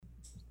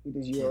Get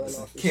this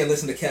URL off. Can't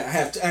listen to Cal. I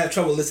have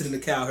trouble listening to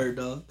Cowherd,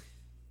 dog.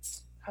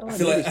 I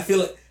feel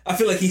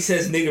like he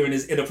says nigger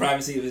in the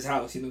privacy of his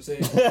house. You know what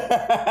I'm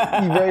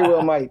saying? He very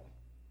well might.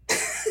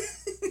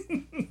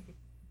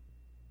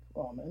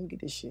 Oh man, let me get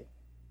this shit.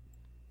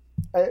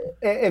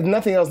 If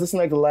nothing else, listen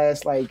like the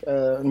last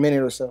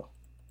minute or so.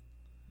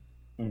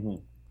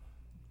 God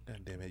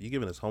damn it! You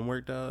giving us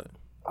homework, dog?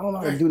 I don't know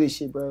how to do this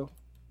shit, bro.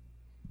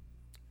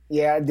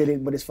 Yeah, I did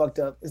it, but it's fucked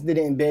up. I did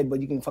it in bed, but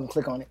you can fucking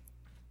click on it.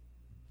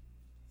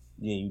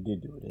 Yeah, you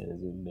did do it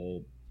as in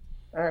bed.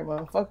 All right,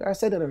 motherfucker. I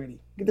said that already.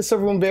 Get the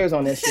Silver Room Bears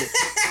on that shit.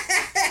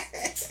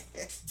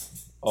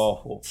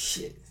 Awful.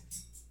 Shit.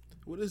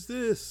 What is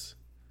this?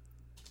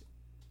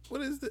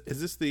 What is this?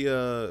 Is this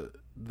the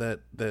that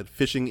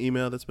phishing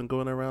email that's been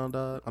going around,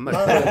 dog? I'm not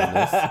clicking on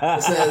this.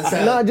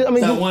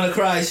 That wanna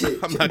cry shit.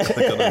 I'm not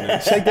clicking on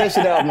this. Check that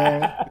shit out,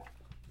 man.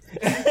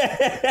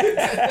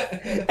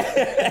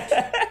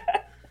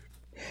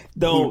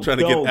 I'm trying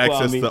to get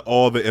access to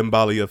all the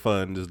Mbalia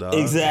funds, dog.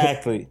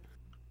 Exactly.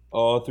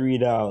 All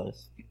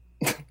 $3.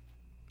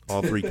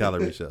 All 3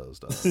 calorie shells,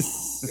 dog.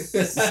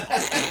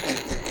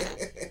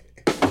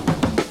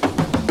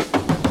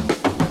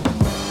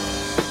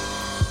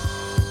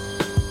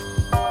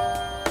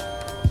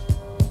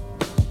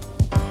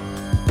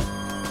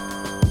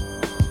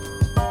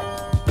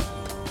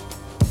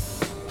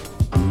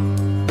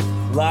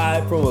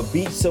 Live from a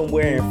beach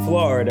somewhere in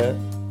Florida.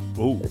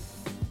 Ooh.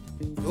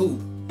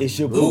 It's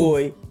your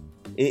boy.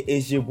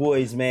 It's your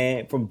boys,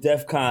 man, from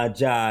DefCon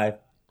Jive.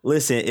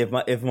 Listen,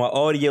 if my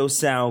audio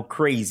sound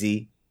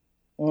crazy,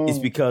 it's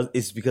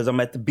because I'm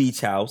at the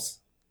beach house.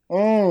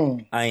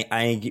 I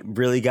ain't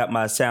really got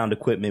my sound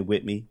equipment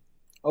with me.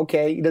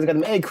 Okay, he doesn't got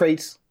them egg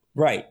crates.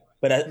 Right,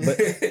 but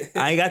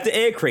I ain't got the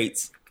egg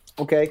crates.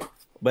 Okay,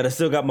 but I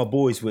still got my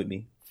boys with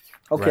me.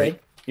 Okay, right?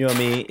 You know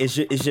what I mean? It's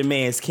your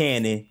man's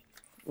Cannon,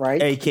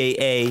 right?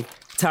 AKA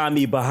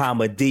Tommy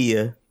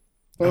Bahamadia.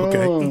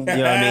 Okay, you know what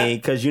I mean?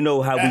 Because you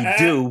know how we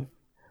do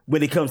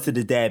when it comes to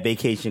the dad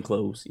vacation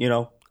clothes. You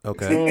know.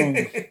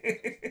 Okay.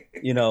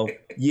 You know,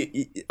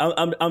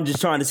 I'm just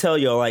trying to tell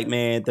y'all, like,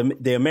 man,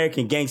 the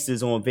American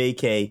gangsters on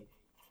vacay,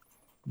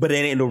 but it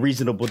ain't no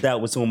reasonable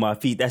doubt what's on my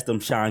feet. That's them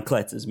Sean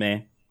Kletters,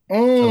 man.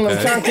 Them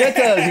Sean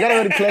Kletters. You gotta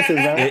wear the Kletters,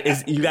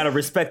 man. You gotta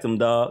respect them,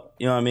 dog.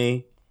 You know what I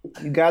mean?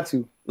 You got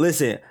to.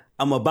 Listen,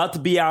 I'm about to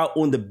be out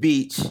on the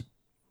beach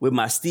with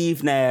my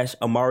Steve Nash,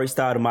 Amari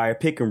Stoudemire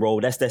pick and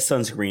roll. That's that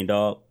sunscreen,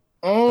 dog.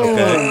 Okay.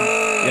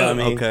 You know what I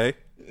mean? Okay.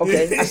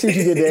 I see what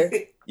you did there.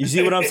 You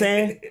see what I'm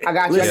saying? I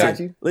got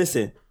you.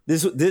 Listen,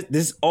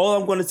 this all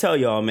I'm gonna tell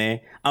y'all,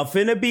 man. I'm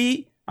finna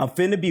be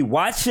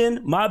watching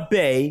my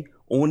bae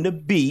on the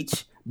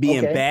beach,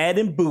 being bad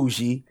and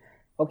bougie.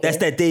 Okay. That's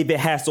that David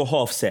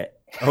Hasselhoff set.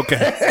 Okay.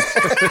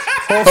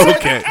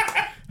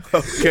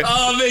 Okay.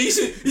 Oh man, you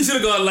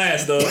should have gone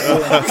last though.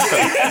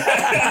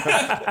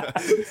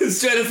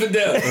 Straight up and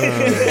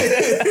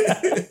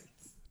down.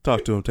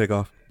 Talk to him. Take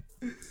off.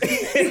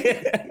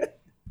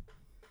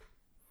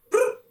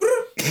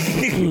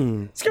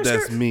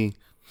 That's me.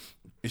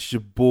 It's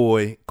your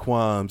boy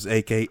Quams,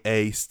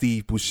 aka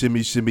Steve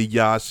Shimmy Shimmy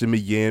Ya Shimmy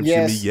Yam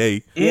Shimmy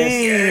Yay.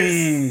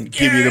 Yes.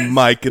 Give me the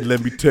mic and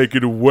let me take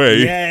it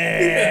away.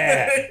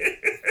 Yeah.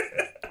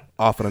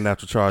 Off on a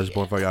natural charge,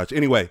 Bon Voyage.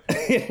 Anyway,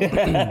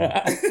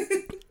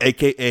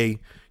 aka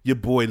your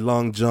boy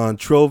Long John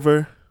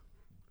Trover.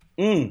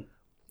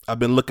 I've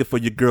been looking for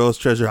your girl's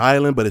Treasure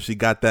Island, but if she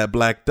got that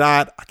black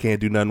dot, I can't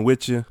do nothing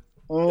with you.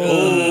 You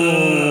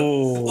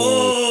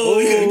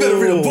better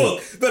read a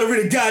book. Better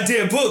read a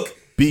goddamn book.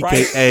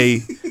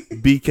 BKA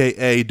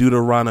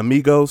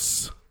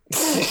Deuteronomigos.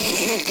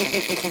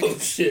 Oh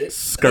shit.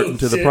 Skirting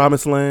to the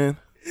promised land.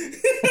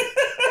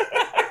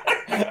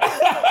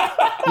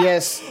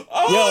 Yes.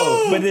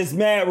 Yo, but there's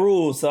mad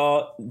rules,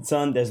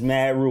 son. There's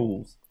mad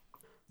rules.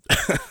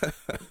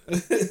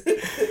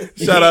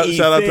 Shout out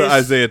to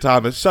Isaiah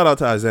Thomas. Shout out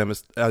to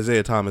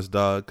Isaiah Thomas,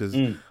 dog. Because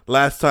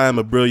last time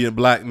a brilliant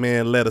black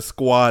man led a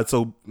squad,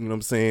 so you know what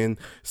I'm saying,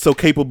 so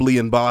capably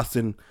in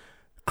Boston,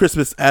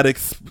 Christmas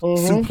addicts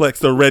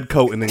suplexed a red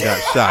coat and then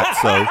got shot.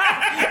 So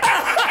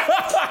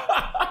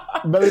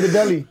belly to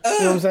belly. You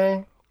know what I'm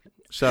saying?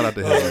 Shout out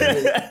to him,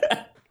 man.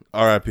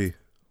 R.I.P.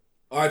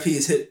 R.I.P.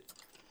 is hit.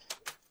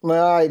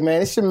 Well, all right,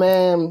 man. It's your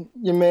man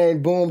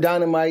Boom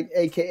Dynamite,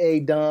 aka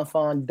Don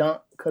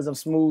Fondant, because I'm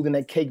smooth and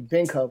that cake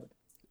been covered.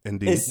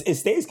 Indeed. It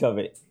stays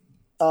covered.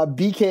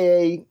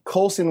 BKA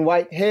Colson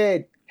White,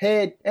 head,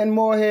 and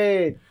more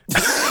head.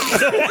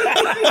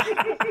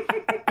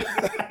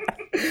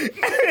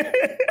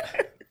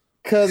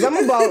 Cause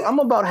I'm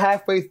about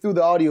halfway through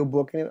the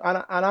audiobook and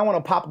I want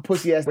to pop a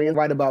pussy ass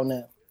right about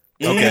now.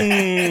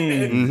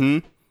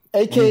 Okay.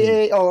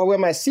 AKA, where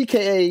am I?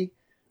 CKA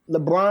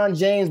LeBron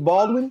James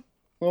Baldwin.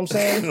 You know what I'm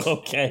saying?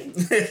 Okay.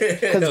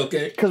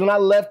 Because when I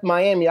left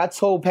Miami, I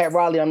told Pat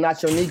Riley I'm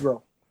not your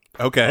Negro.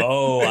 Okay.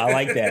 Oh, I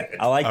like that.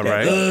 All that.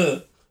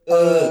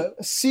 Right.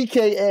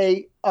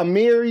 CKA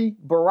Amiri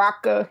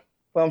Baraka.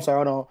 Well, I'm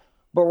sorry, hold on.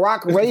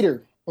 Barack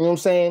Raider. You know what I'm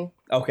saying?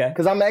 Okay.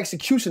 Because I'm an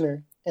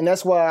executioner, and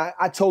that's why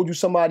I told you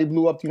somebody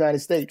blew up the United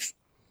States.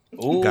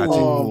 Ooh. Got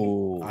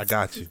you. I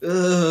got you.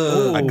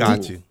 I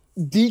got you.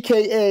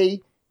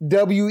 DKA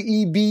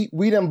WEB,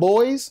 we them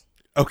boys.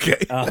 Okay.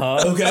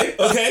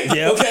 Okay.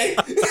 Yep. Okay.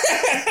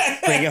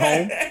 Bring it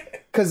home.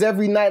 Cause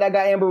every night I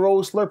got Amber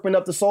Rose slurping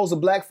up the souls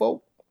of black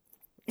folk.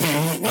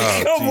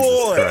 Oh, Come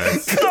on.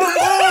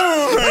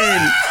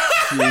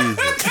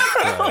 Jesus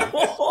Come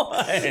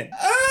Christ.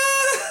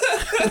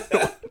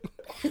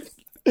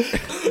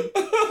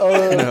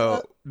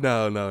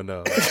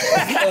 No.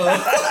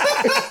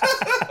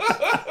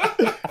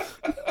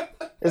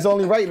 It's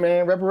only right,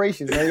 man.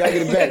 Reparations, man. You gotta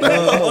get it back,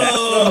 man.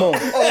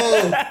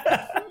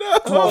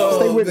 Come on.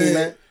 Stay with me,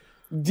 man.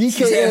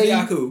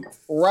 DKA,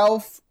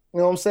 Ralph, you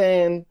know what I'm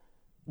saying?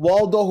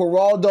 Waldo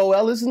Geraldo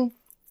Ellison.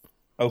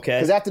 Okay.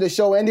 Because after the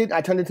show ended,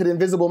 I turned into the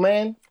Invisible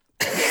Man.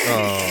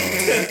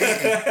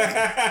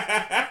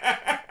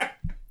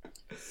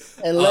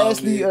 And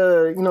lastly,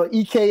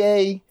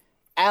 EKA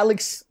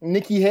Alex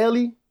Nikki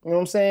Haley. You know what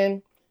I'm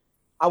saying?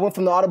 I went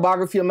from the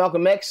autobiography of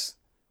Malcolm X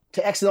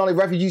to accidental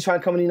refugees trying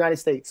to come to the United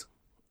States.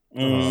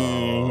 Damn,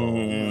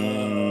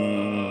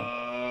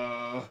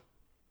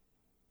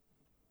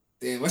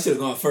 I should have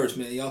gone first,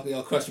 man.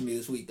 Y'all crushing me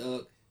this week,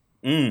 dog.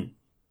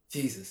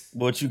 Jesus.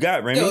 What you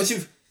got, Remy?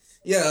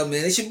 Yeah,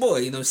 man, it's your boy.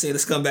 You know what I'm saying? The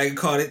scumbag and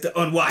called it the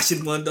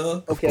unwashing one,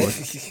 dog. Okay.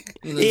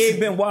 He ain't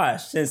been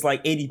washed since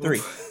like 83.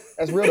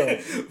 That's real, though.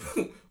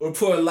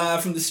 Report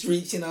live from the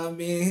streets, you know what I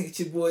mean? It's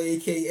your boy,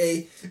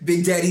 a.k.a.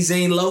 Big Daddy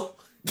Zane Lowe.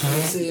 You know what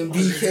I'm saying?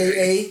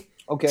 BKA.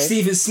 Okay.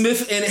 Stephen A.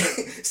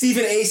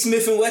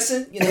 Smith and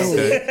Wesson. You know what I'm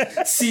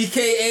saying?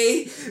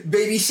 CKA.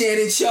 Baby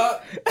Shannon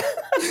Sharp.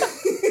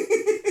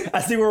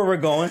 I see where we're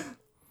going.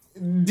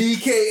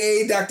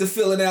 DKA. Dr.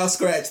 Phil and Al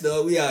Scratch,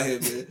 though. We out here,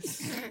 man.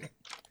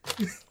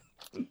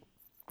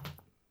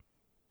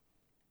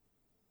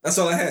 That's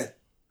all I had.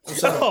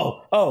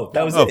 Oh,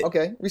 that was it.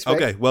 Okay,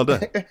 respect. Okay, well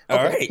done.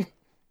 All right.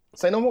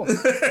 Say no more.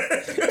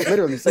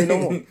 Literally, say no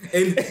more.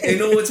 Ain't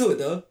no more to it,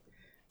 though.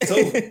 It's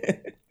over.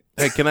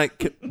 Hey,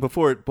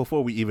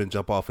 before we even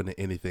jump off into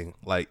anything,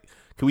 like,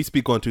 can we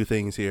speak on two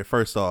things here?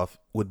 First off,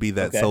 would be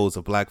that souls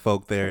of black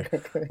folk there.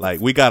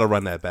 Like, we got to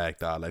run that back,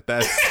 dog. Like,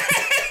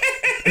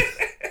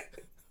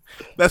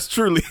 that's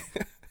truly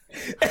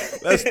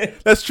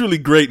that's truly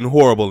great and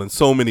horrible in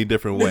so many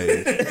different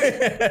ways.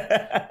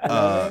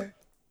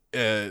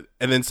 And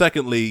then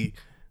secondly,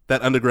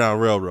 that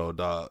Underground Railroad,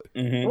 dog.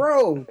 Mm-hmm.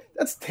 Bro,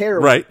 that's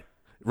terrible. Right?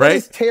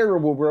 That's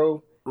terrible,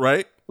 bro.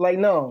 Right? Like,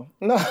 no.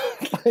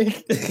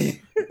 Like,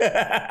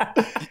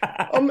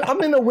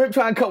 I'm in the whip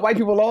trying to cut white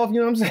people off, you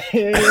know what I'm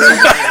saying?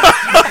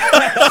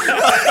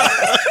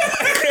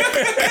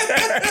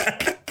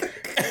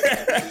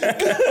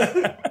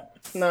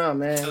 Nah,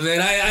 man.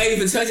 Man, I ain't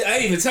even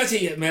touch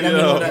it yet, man. I've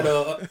been on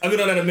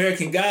that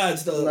American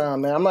Gods, though. Nah,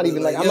 man. I'm not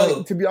even like,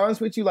 to be honest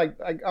with you, like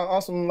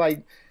awesome,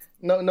 like,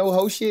 no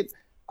ho shit.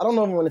 I don't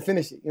know if I'm gonna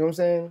finish it. You know what I'm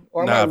saying?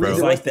 Or I might read the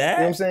rest. Like that. You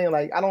know what I'm saying?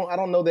 Like, I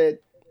don't know that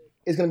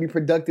it's gonna be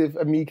productive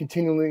of me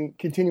continuing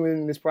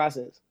in this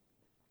process.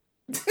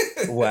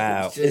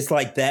 Wow, it's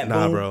like that.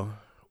 Nah, bro.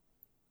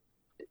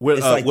 What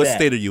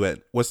state are you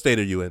in? What state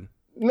are you in?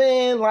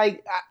 Man,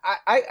 like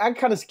I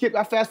kind of skipped.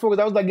 I fast forward.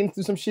 I was like getting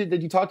through some shit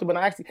that you talked about.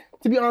 And I actually,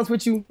 to be honest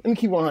with you, let me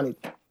keep 100.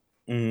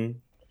 Mm-hmm.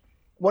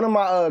 One of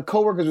my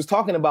coworkers was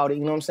talking about it.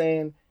 You know what I'm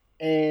saying?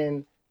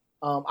 And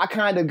I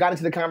kind of got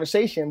into the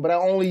conversation, but I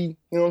only, you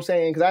know what I'm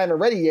saying, because I haven't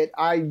read it yet.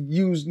 I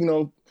used,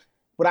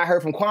 what I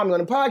heard from Kwame on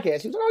the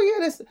podcast. She was like, "Oh yeah,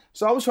 this."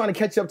 So I was trying to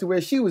catch up to where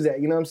she was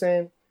at. You know what I'm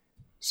saying?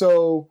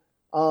 So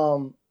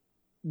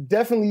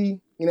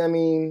definitely, you know what I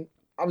mean.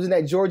 I was in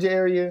that Georgia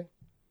area.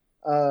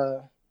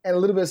 And a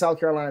little bit of South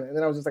Carolina. And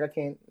then I was just like, I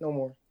can't, no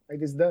more.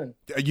 Like, it's done.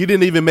 You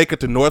didn't even make it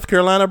to North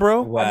Carolina,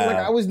 bro? Wow.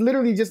 I was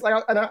literally just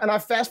like, and I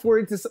fast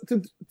forwarded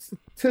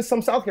to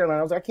some South Carolina.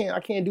 I was like, I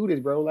can't do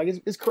this, bro.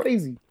 Like, it's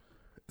crazy.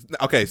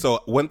 Okay, so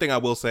one thing I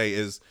will say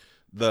is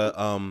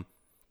the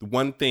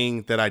one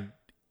thing that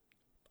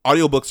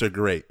audiobooks are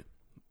great,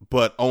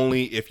 but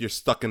only if you're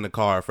stuck in the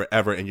car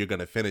forever and you're going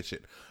to finish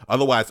it.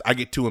 Otherwise, I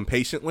get too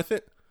impatient with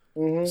it.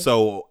 Mm-hmm.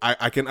 So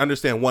I can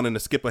understand wanting to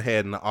skip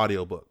ahead in the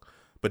audiobook.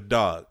 But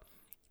dog,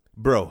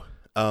 bro,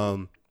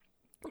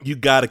 you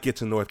gotta get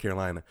to North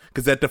Carolina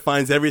because that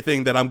defines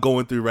everything that I'm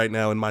going through right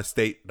now in my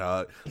state,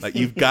 dog. Like,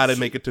 you've got to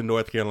make it to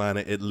North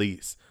Carolina at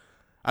least.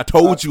 I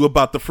told you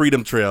about the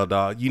Freedom Trail,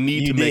 dog. You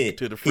need to make it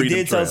to the Freedom Trail.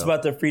 He did tell us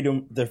about the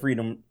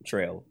Freedom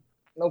Trail.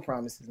 No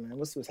promises, man.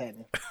 What's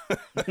happening?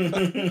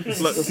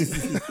 Look,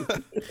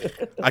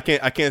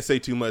 I can't say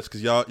too much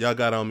because y'all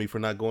got on me for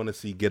not going to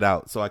see Get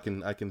Out, so I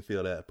can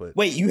feel that. But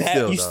wait, you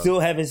still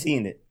haven't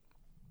seen it?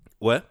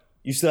 What?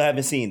 You still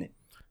haven't seen it?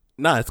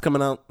 Nah, it's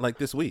coming out like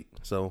this week.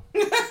 So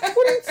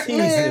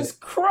Jesus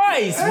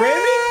Christ, Remy?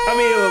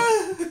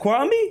 I mean,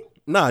 Kwame?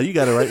 Nah, you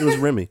got it right. It was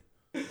Remy.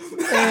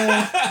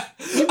 I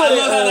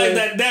love how like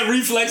that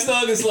reflex,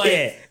 dog. It's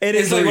like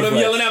it's like when I'm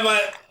yelling at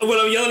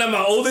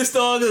my oldest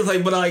dog. It's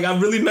like, but like I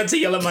really meant to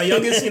yell at my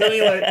youngest. You know what I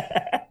mean?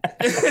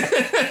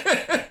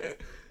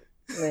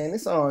 Like, man,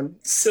 it's on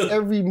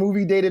every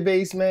movie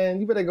database,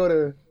 man. You better go to,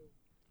 you know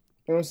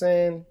what I'm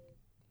saying?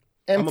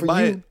 And I'm gonna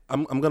buy it.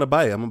 I'm gonna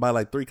buy it. I'm gonna buy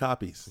like 3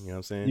 copies. You know what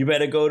I'm saying? You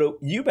better go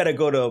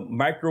to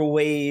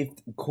microwave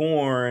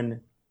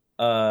corn.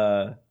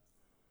 Look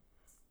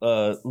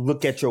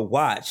at your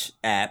watch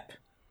app,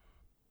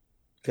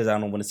 because I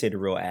don't want to say the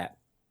real app.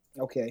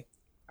 Okay,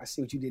 I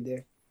see what you did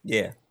there.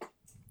 Yeah.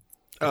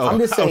 Oh, I'm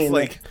just saying,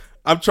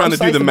 I'm trying to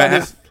do the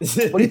math.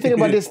 What do you think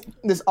about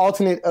this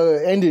alternate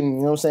ending? You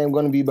know what I'm saying?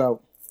 Going to be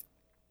about.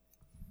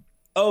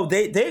 Oh,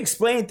 they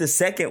explained the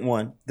second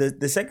one.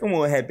 The second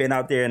one had been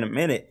out there in a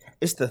minute.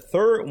 It's the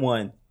third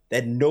one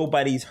that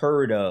nobody's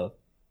heard of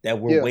that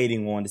we're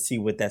waiting on to see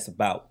what that's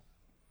about.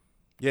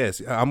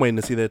 Yes, I'm waiting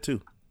to see that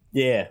too.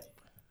 Yeah.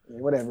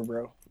 Whatever,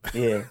 bro.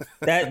 Yeah.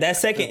 That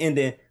second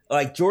ending,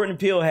 like Jordan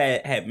Peele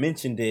had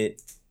mentioned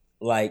it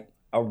like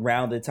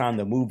around the time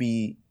the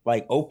movie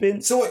like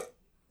opened. So wait,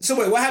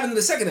 what happened in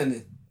the second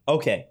ending?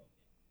 Okay.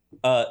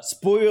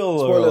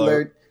 Spoiler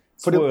alert.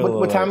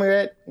 What time are we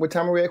at? What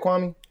time are we at,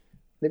 Kwame?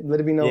 Let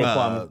it be known.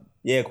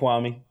 Yeah, Kwame.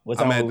 Kwame. What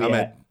time are we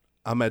at?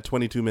 I'm at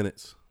 22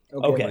 minutes.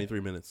 Okay. 23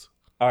 minutes.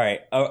 All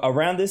right.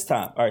 Around this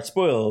time. All right.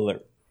 Spoiler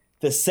alert.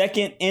 The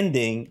second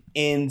ending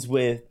ends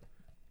with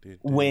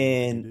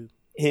when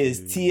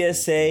his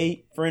TSA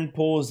friend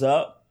pulls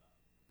up.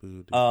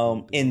 In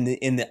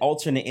the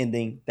alternate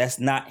ending, that's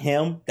not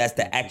him. That's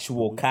the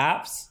actual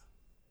cops.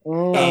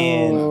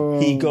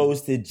 And he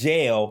goes to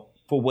jail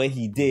for what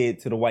he did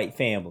to the white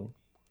family.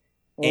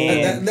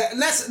 And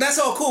that's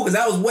all cool, because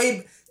that was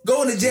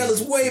going to jail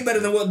is way better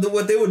than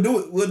what they were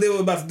doing, what they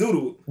were about to do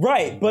to it.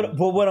 Right, but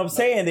what I'm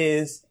saying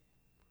is,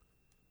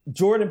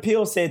 Jordan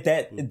Peele said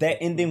that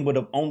ending would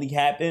have only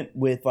happened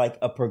with like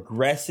a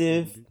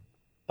progressive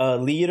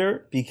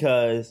leader,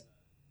 because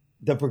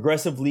the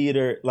progressive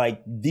leader,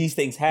 like, these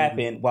things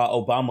happened while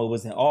Obama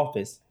was in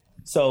office.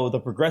 So the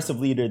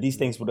progressive leader, these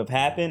things would have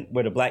happened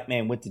where the black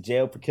man went to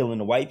jail for killing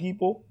the white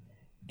people,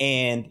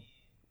 and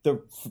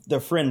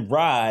the friend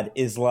Rod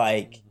is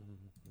like,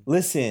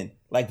 listen,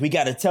 like, we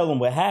got to tell him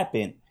what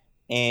happened.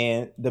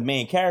 And the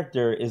main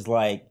character is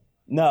like,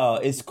 no,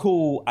 it's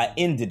cool. I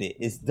ended it.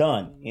 It's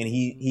done. And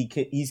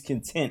he's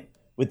content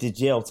with the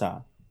jail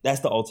time.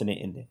 That's the alternate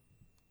ending.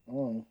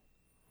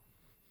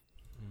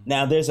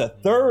 Now, there's a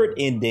third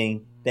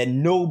ending that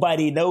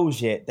nobody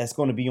knows yet that's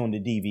going to be on the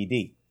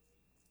DVD.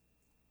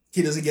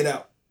 He doesn't get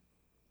out.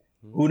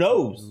 Who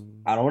knows?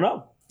 I don't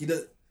know. He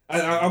does.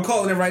 I'm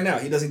calling it right now.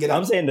 He doesn't get out.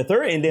 I'm saying the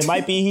third ending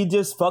might be he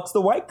just fucks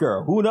the white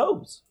girl. Who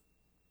knows?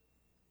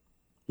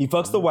 He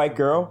fucks the white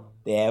girl.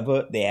 They have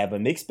a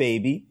mixed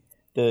baby.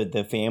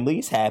 The family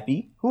is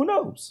happy. Who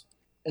knows?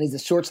 And he's a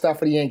shortstop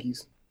for the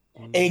Yankees.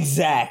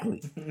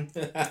 Exactly.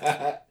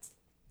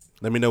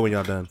 Let me know when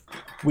y'all done.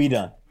 We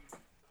done.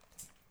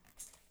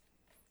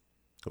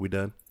 Are we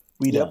done?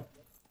 We done.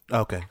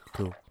 Okay,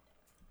 cool.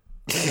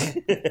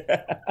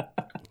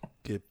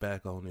 Get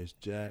back on this,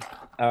 Jack.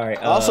 All right.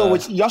 Also,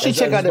 y'all should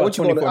check out that. What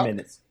you going to?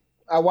 Minutes.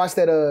 I watched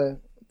that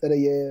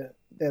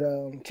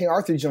King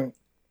Arthur joint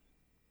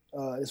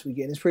this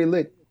weekend. It's pretty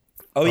lit.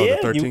 Oh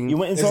yeah, you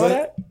went and saw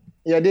that?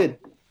 Yeah, I did.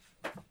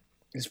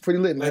 It's pretty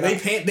lit, man.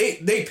 Like,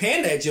 they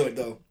panned that joint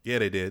though. Yeah,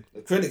 they did.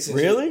 The critics. And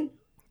really?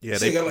 Yeah,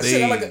 she got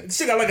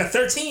like a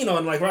 13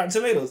 on like Rotten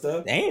Tomatoes,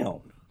 though.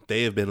 Damn.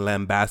 They have been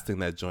lambasting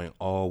that joint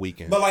all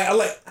weekend. But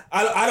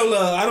I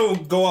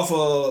don't go off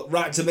of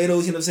Rotten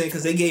Tomatoes, you know what I'm saying?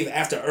 Because they gave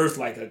After Earth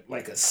like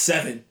a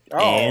 7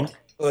 and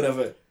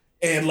whatever.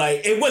 And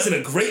like, it wasn't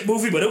a great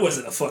movie, but it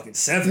wasn't a fucking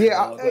 7.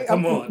 Yeah, like,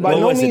 come on. By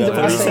no means am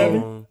I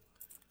saying.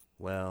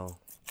 Well,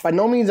 by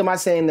no means am I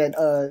saying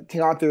that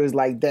King Arthur is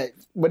like that,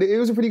 but it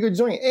was a pretty good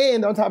joint.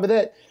 And on top of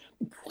that,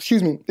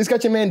 excuse me, it's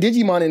got your man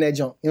Digimon in that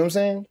joint. You know what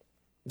I'm saying?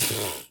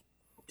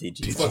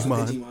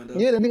 Digimon.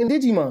 Yeah, that nigga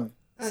Digimon.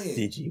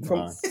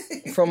 Digimon.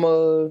 From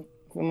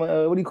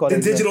what do you call it?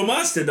 The digital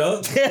monster,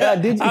 dog. Yeah,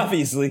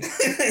 Obviously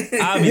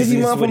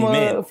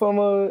Digimon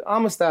from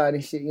Amistad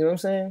and shit. You know what I'm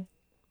saying?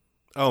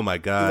 Oh my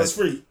god. That's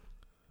free.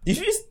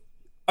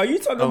 Are you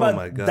talking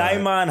about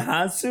Daimon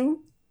Hansu?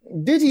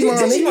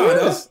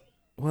 Digimon.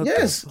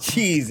 Yes.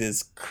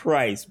 Jesus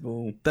Christ,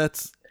 boom.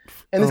 That's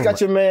and it's got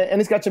your man. And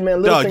it's got your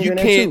man. Littlefinger in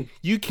there too.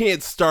 You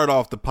can't start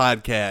off the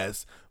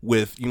podcast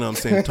with, you know what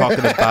I'm saying, talking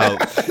about,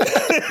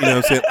 you know what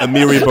I'm saying,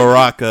 Amiri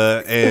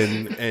Baraka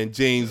and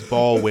James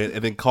Baldwin,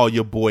 and then call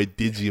your boy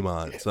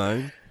Digimon,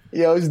 son.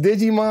 Yo, it's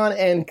Digimon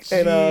and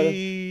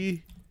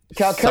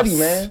Calcutta,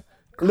 man.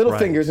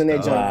 Littlefinger's in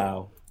that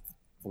joint.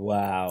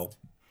 Wow.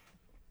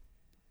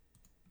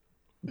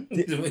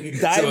 Daimon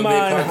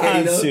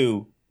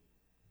Hansu,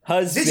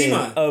 husband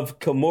Digimon of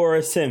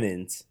Kimura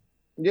Simmons.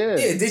 Yeah,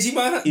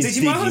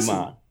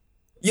 Digimon.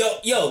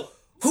 Yo,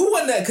 who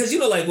won that? Because, you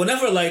know, like,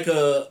 whenever like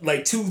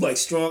two like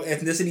strong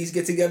ethnicities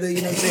get together,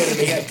 you know what I'm saying, and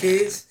they have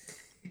kids,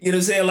 you know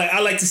what I'm saying. Like, I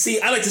like to see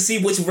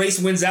which race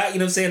wins out. You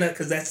know what I'm saying?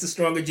 Because that's the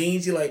stronger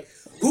genes. You're like,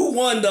 who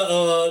won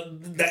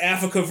the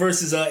Africa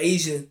versus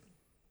Asian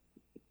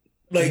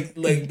like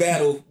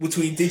battle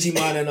between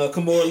Digimon and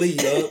Kimura Lee?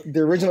 The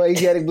original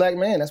Asiatic black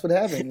man. That's what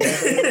happened.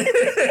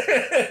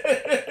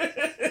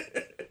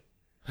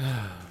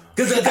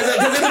 Because the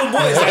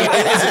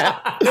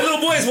little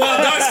boys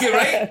wild dark skin,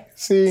 right?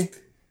 See,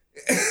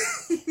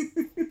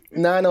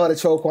 Nah, I know how to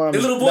troll Kwame. The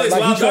little boy is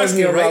wild dark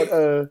skin, right?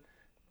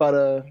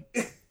 About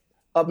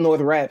up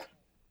north rap.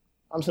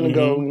 I'm just gonna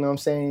go, you know what I'm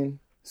saying,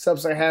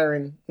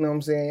 sub-Saharan, you know what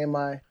I'm saying, in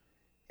my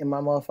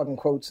motherfucking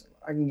quotes.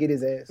 I can get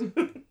his ass.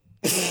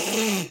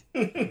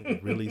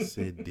 It really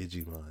said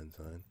Digimon,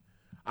 son.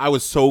 I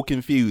was so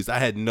confused. I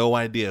had no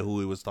idea who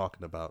he was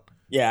talking about.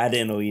 Yeah, I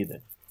didn't know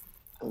either.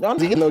 I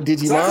didn't know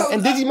Digimon,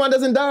 and Digimon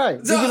doesn't die.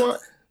 Digimon,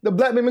 the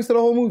black man makes it the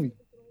whole movie.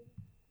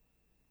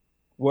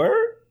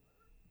 Word?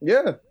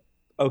 Yeah.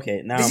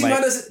 Okay, now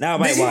Digimon I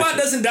might Digimon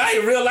doesn't die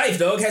in real life,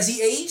 dog. Has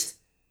he aged?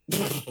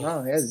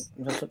 No, he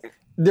hasn't.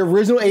 The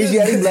original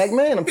Asiatic black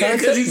man. I'm trying to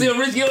because he's the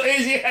original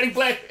Asiatic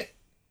black man.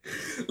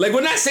 Like,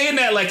 we're not saying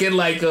that like in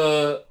like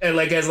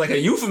as like a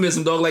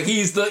euphemism, dog. Like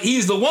he's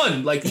the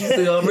one. Like he's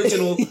the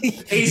original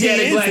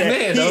Asiatic black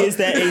man. He dog. is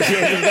that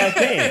Asiatic black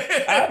man,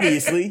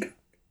 obviously.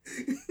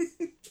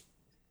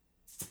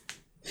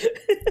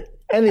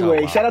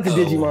 Anyway, shout out to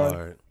Digimon.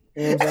 Lord.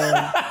 You know what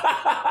I'm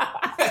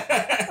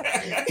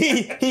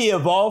saying? He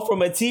evolved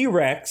from a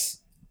T-Rex,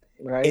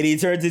 Right. and he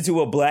turns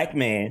into a black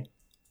man.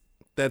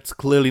 That's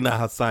clearly not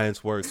how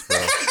science works, bro.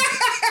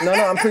 No,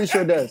 I'm pretty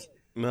sure it does.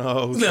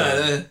 No,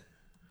 Nah.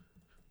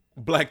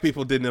 black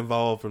people didn't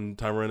evolve from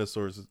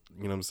Tyrannosaurus.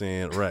 You know what I'm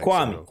saying? Rex.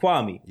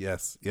 Kwame.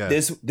 Yes.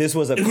 This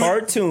was a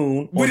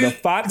cartoon on the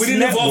Fox We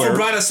didn't evolve from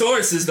Network.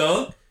 brontosauruses,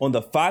 dog. On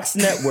the Fox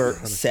Network,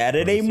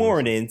 Saturday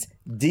mornings,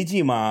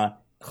 Digimon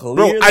Bro,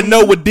 clearly... I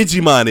know what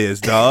Digimon is,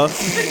 dog.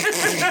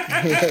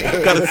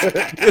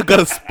 you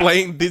gotta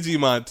explain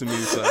Digimon to me,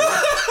 son.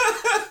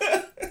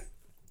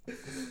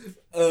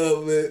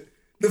 Oh man,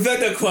 the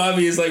fact that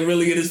Kwame is like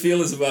really in his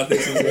feelings about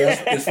this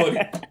is funny.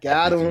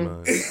 Got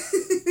him.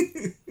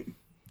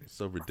 It's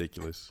so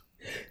ridiculous.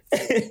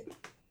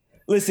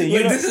 Listen,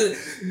 Like, this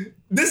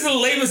is the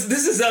lamest.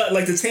 This is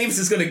like the tamest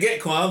it's gonna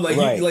get, Kwame. Like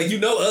Right. you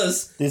know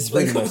us. This is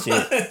pretty much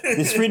it.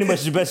 This is pretty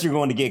much the best you're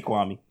going to get,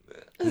 Kwame.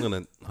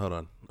 Hold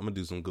on. I'm gonna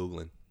do some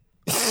Googling.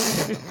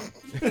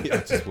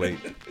 Yeah, just wait.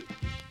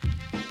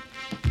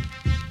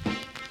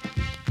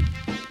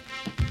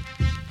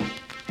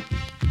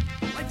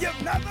 I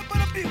give nothing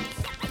but abuse.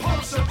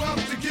 Punks are up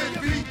to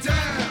get beat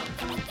down.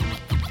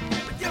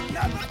 I give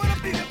nothing but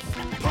abuse.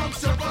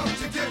 Punks are up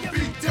to get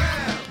beat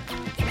down.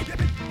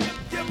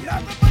 Give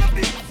nothing but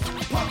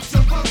abuse. Punks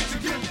are up to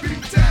get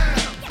beat down.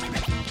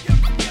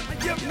 I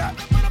give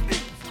nothing but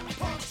abuse.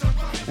 Punks are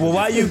up to Well,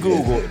 while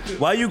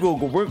you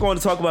Google, we're going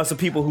to talk about some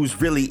people who's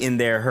really in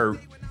their hurt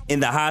in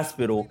the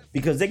hospital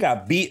because they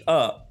got beat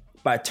up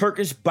by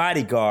Turkish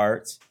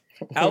bodyguards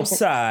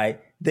outside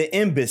the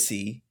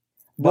embassy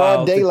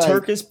while the daylight.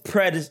 Turkish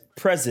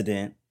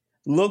president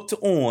looked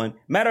on.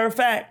 Matter of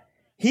fact,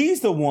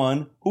 he's the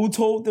one who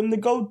told them to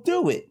go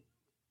do it.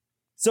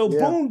 So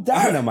boom,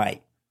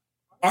 dynamite.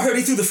 I heard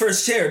he threw the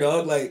first chair,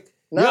 dog. Like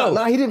No,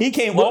 he didn't. He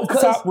came off the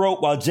top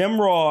rope while Jim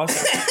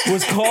Ross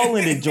was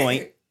calling the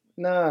joint.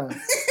 Nah.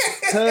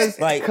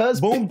 Cause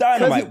boom,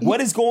 dynamite.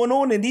 What is going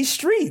on in these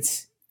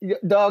streets?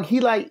 Dog,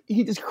 he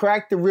just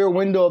cracked the rear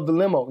window of the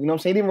limo. You know what I'm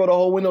saying? He didn't roll the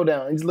whole window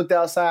down. He just looked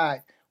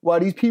outside while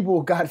these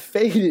people got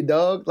faded,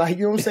 dog. Like,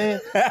 you know what I'm saying?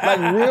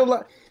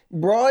 Like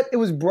it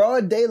was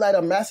broad daylight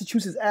on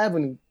Massachusetts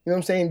Avenue. You know what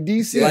I'm saying?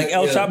 DC. Like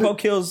El Chapo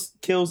kills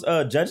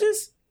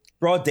judges?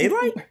 Broad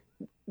daylight?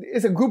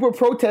 It's a group of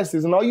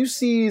protesters, and all you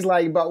see is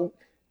like about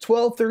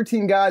 12,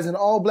 13 guys in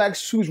all black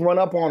suits run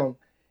up on them.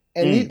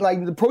 And these,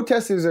 like, the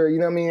protesters are, you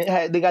know what I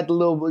mean, they got the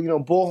little, you know,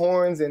 bull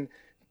horns and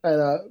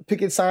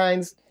picket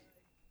signs.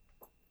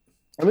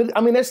 I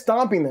mean, they're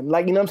stomping them.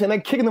 Like, you know what I'm saying?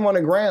 They're kicking them on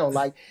the ground.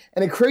 Like,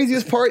 and the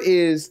craziest part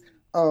is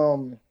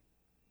the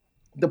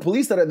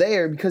police that are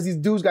there, because these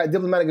dudes got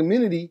diplomatic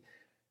immunity,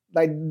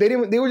 like, they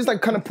were just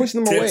like kind of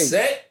pushing them away.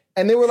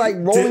 And they were like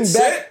rolling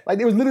back. Like,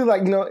 it was literally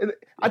like, you know,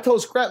 I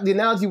told Scrap, the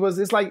analogy was,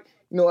 it's like,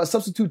 you know, a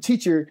substitute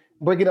teacher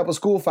breaking up a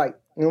school fight.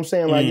 You know what I'm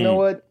saying? Like, you know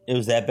what? It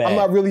was that bad. I'm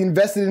not really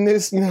invested in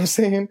this. You know what I'm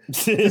saying?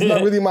 It's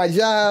not really my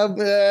job.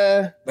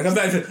 Like, I'm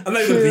not even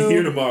going to be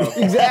here tomorrow.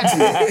 Exactly.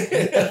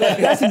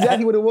 That's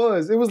exactly what it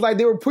was. It was like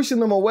they were pushing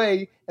them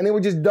away, and they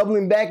were just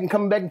doubling back and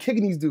coming back and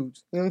kicking these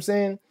dudes. You know what I'm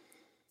saying?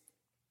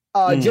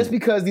 Just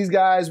because these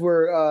guys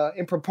were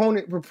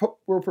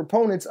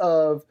proponents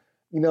of,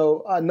 you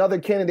know, another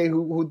candidate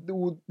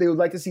who they would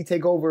like to see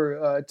take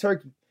over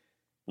Turkey.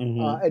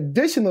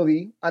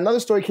 Additionally, another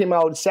story came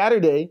out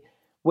Saturday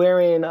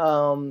wherein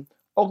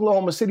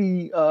Oklahoma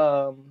City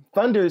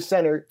Thunder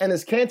center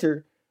Enes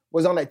Kanter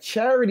was on a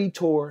charity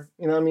tour,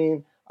 you know what I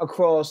mean,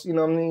 across, you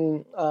know what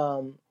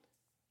I mean,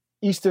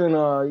 Eastern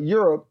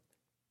Europe,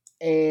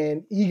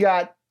 and he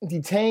got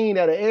detained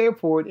at an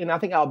airport in, I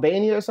think,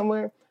 Albania or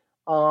somewhere,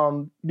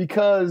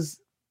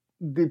 because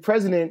the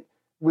president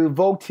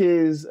revoked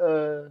his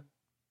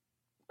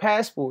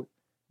passport,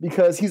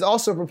 because he's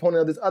also a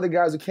proponent of this other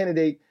guy who's a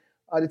candidate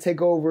to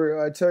take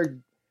over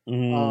Turkey.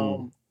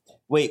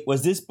 Wait,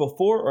 was this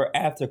before or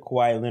after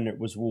Kawhi Leonard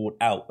was ruled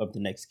out of the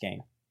next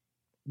game?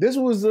 This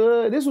was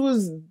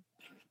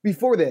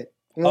before that.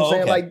 You know what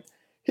I'm saying?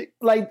 Okay.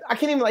 Like I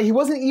can't even, like, he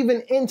wasn't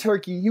even in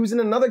Turkey. He was in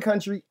another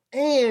country,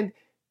 and it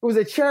was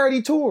a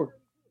charity tour.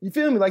 You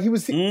feel me? Like he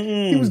was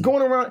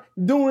going around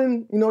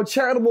doing,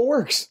 charitable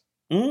works.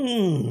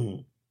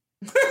 And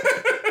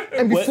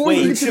before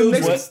you get to the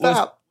next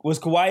stop. Was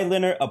Kawhi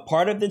Leonard a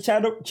part of the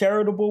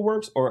charitable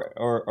works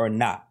or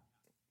not?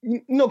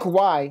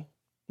 Kawhi,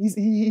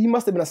 he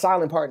must have been a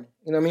silent partner.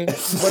 You know what I mean?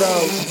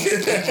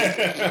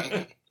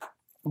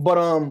 But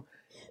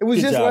it was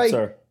Good just job, like,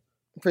 sir.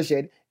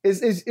 appreciate it.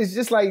 It's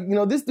just like,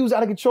 this dude's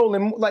out of control.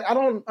 And like, I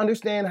don't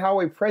understand how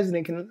a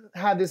president can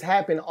have this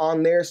happen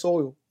on their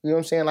soil. You know what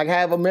I'm saying? Like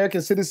have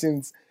American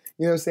citizens,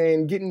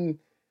 getting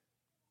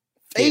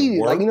faded.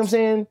 Like, you know what I'm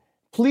saying?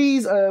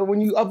 Please,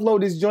 when you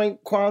upload this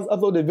joint, Quans,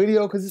 upload the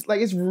video, because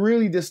it's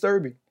really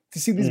disturbing to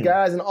see these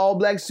guys in all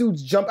black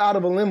suits jump out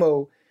of a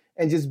limo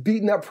and just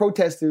beating up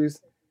protesters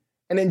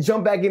and then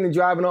jump back in and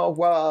driving off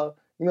while,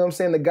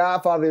 the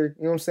Godfather,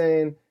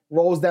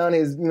 rolls down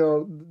his,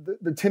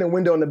 the tinted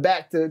window in the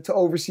back to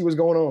oversee what's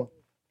going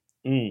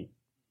on.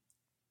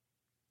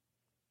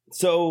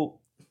 So,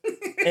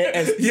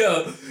 did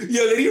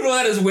he roll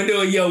out his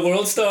window and yell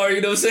World Star?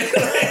 You know what I'm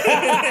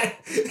saying?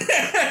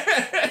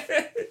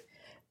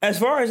 As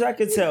far as I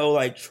could tell,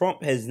 like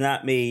Trump has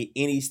not made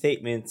any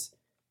statements,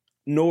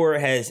 nor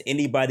has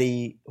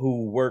anybody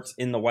who works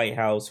in the White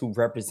House who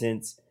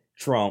represents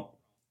Trump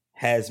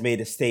has made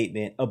a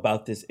statement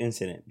about this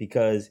incident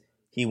because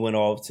he went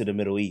off to the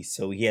Middle East.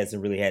 So he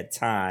hasn't really had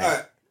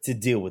time to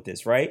deal with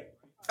this, right?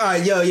 All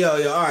right, yo.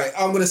 All right,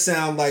 I'm going to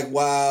sound like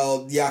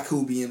wild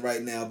Yakubian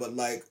right now, but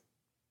like,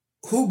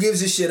 who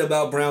gives a shit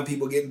about brown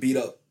people getting beat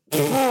up?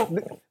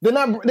 They're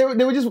not. They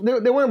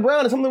weren't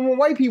brown. Some of them were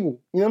white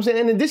people. You know what I'm saying?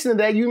 In addition to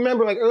that, you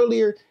remember like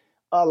earlier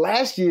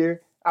last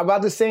year,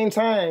 about the same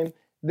time,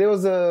 there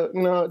was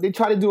they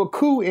tried to do a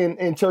coup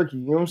in Turkey.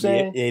 You know what I'm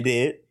saying? Yeah, they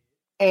did,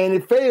 and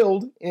it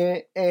failed.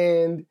 And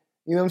you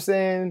know what I'm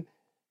saying?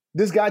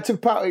 This guy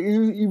took power.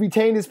 He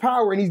retained his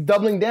power, and he's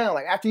doubling down.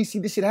 Like after you see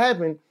this shit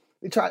happen,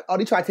 they try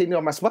to take me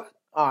off my spot.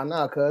 Oh,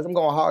 nah, cuz I'm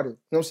going harder. You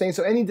know what I'm saying?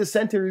 So any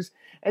dissenters,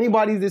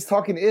 anybody that's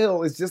talking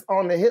ill is just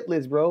on the hit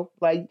list, bro.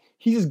 Like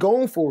he's just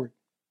going for it.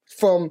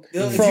 From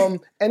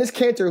Enes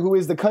Kanter, who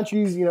is the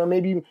country's,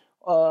 maybe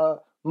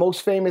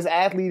most famous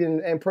athlete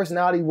and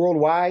personality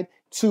worldwide,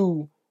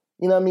 to,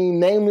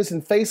 nameless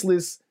and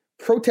faceless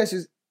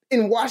protesters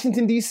in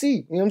Washington, D.C.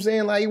 You know what I'm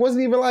saying? Like it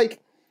wasn't even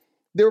like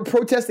they were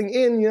protesting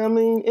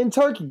in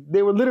Turkey.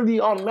 They were literally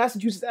on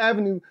Massachusetts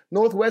Avenue,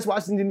 Northwest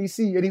Washington,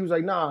 D.C. And he was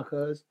like, nah,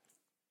 cuz.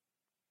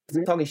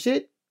 Talking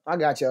shit? I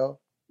got y'all.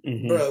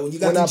 Mm-hmm. Bro, when you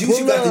got the juice,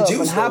 you got the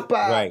juice.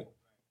 Right.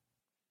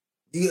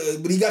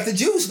 But he got the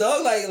juice,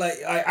 dog. Like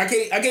I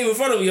can't in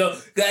front of him, yo.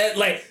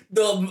 Like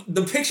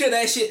the picture of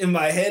that shit in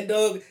my head,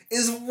 dog,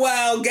 is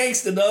wild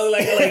gangster, dog.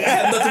 Like I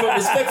have nothing but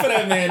respect for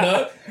that man,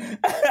 dog.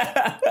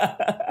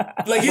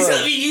 Like you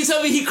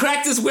tell me he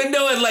cracked his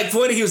window and like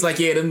pointed, he was like,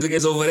 yeah, them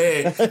niggas over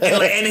there,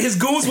 and his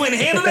goons went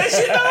and handled that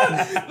shit,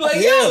 dog.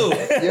 Like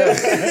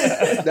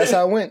yeah, that's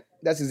how it went.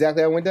 That's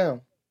exactly how it went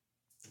down.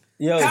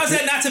 Yo, how's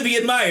that not to be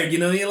admired? You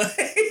know what I mean?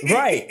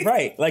 Like,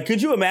 right. Like,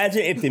 could you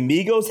imagine if the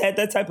Migos had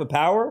that type of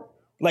power?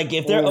 Like,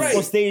 if they're up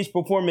on stage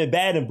performing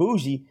Bad and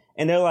Bougie,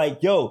 and they're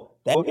like, "Yo,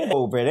 that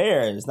over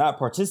there is not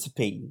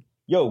participating.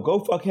 Yo, go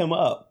fuck him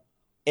up."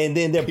 And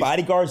then their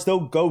bodyguards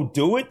don't go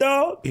do it,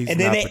 dog. And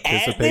then they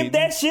ad-lib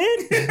that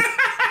shit.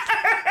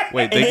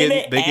 Wait,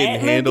 they getting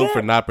handled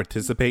for not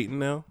participating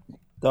now?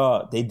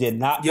 Dog, they did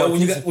not. Yo, when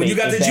you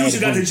got the juice,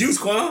 you got the juice,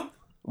 Quan.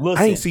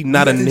 Listen, I ain't seen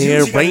not a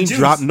near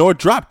raindrop nor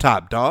drop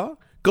top, dog.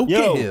 Go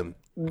get him.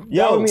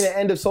 That would mean the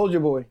end of Soulja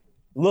Boy.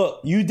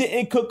 Look, you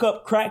didn't cook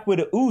up crack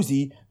with a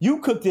Uzi. You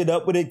cooked it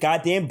up with a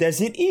goddamn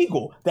Desert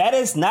Eagle. That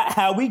is not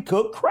how we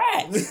cook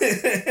crack.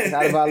 It's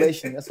not a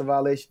violation. That's a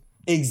violation.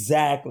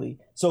 Exactly.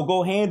 So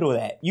go handle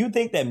that. You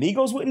think that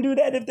Migos wouldn't do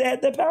that if they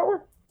had that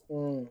power?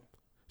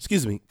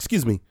 Excuse me.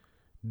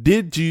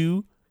 Did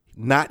you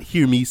not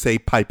hear me say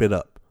pipe it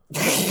up?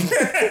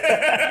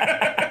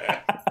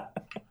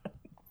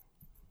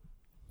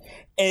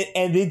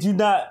 And did you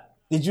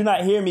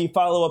not hear me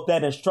follow up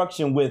that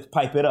instruction with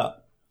pipe it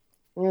up?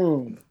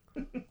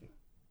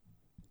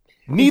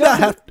 Need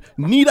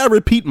I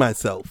repeat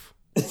myself?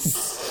 I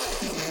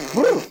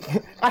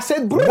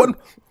said one.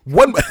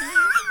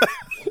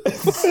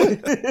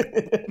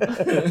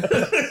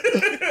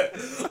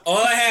 All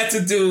I had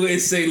to do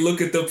is say,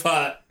 "Look at the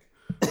pot,"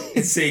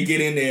 and say, "Get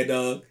in there,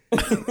 dog."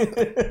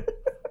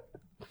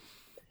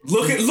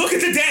 Look at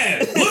the dam.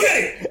 Look at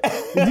it.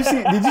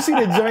 Did you see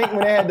the joint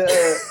when they had the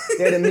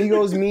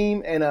Migos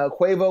meme and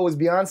Quavo was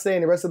Beyonce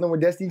and the rest of them were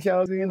Destiny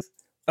Child's?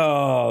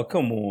 Oh,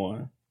 come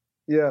on.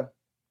 Yeah.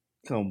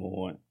 Come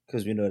on.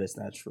 Because we know that's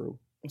not true.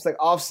 It's like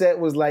Offset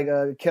was like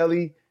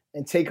Kelly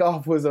and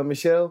Takeoff was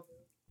Michelle.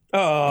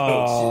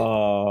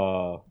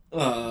 Oh.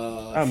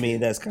 I mean,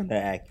 that's kind of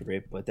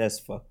accurate, but that's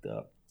fucked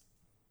up.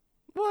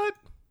 What?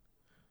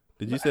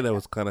 Did you say that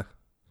was kind of...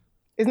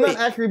 It's not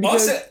accurate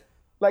because...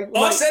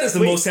 Offset is the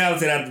most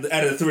talented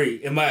out of the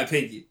three, in my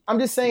opinion. I'm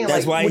just saying,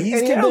 that's why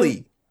he's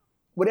Kelly.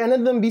 Would any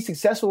of them be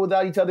successful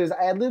without each other's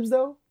ad-libs,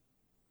 though?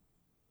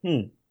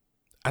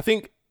 I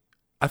think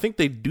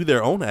they do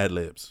their own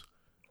ad-libs.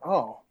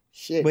 Oh,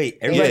 shit. Wait,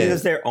 everybody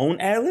does their own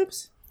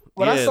ad-libs?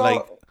 when I saw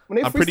like when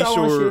they I'm pretty freestyle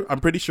on sure shit, I'm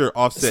pretty sure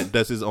Offset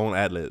does his own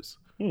ad libs.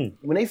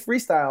 when they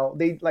freestyle,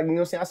 they like, you know what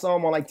I'm saying, I saw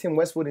them on like Tim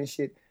Westwood and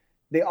shit.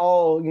 They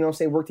all, you know what I'm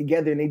saying, work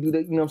together and they do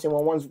the, you know what I'm saying,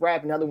 when one's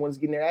rapping, the other one's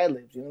getting their ad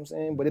libs, you know what I'm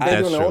saying? But if they're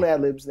That's doing their own true.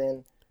 ad libs,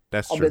 then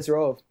That's all true. bets are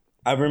off.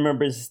 I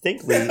remember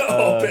distinctly.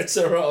 All bets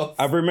are off.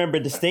 I remember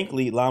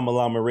distinctly Llama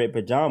Llama Red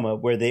Pajama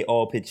where they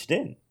all pitched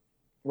in.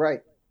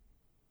 Right.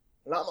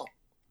 Llama.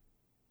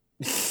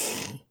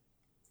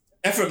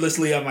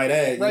 Effortlessly, I might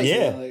add. Right.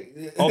 Yeah.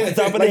 Like, Off the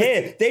top of the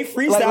head. They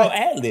freestyle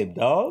ad lib,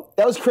 dog.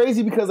 That was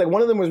crazy because like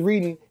one of them was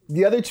reading,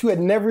 the other two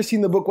had never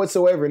seen the book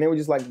whatsoever, and they were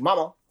just like,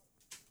 "Mama,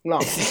 no."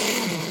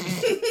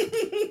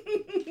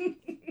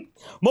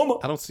 Mama.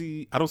 I don't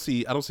see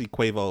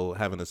Quavo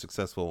having a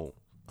successful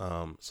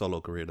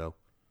solo career though.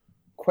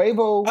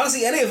 Quavo. I don't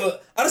see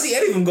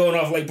any of them going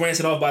off like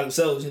branching off by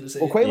themselves. You know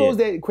what I'm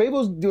saying?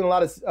 Quavo's doing a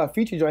lot of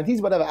feature joints. He's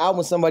about to have an album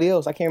with somebody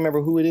else. I can't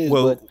remember who it is.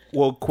 Well, but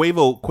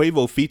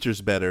Quavo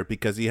features better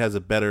because he has a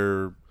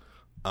better,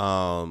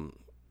 like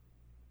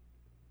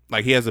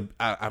he has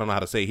I don't know how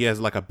to say, he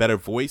has like a better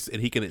voice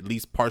and he can at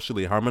least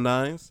partially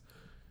harmonize.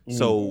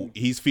 So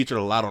he's featured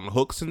a lot on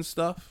hooks and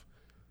stuff.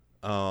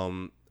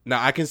 Now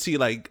I can see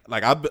like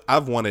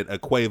I've wanted a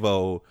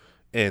Quavo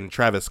and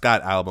Travis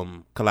Scott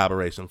album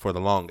collaboration for the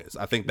longest.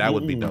 I think that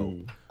would be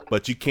dope.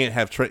 But you can't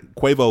have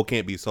Quavo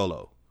can't be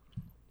solo.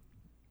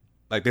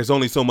 Like there's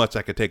only so much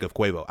I could take of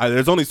Quavo.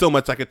 There's only so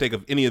much I could take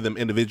of any of them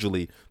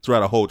indivially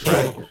throughout a whole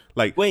track.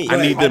 Like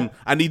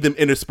I need them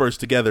interspersed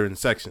together in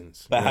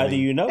sections. But how do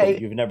you know? Hey,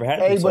 You've never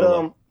had them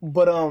solo.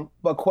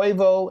 but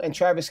Quavo and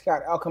Travis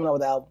Scott are coming out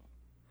with an album.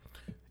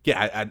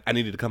 Yeah, I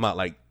needed to come out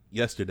like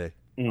yesterday.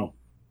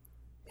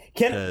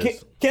 Can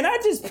I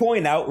just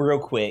point out real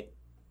quick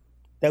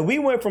that we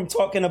went from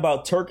talking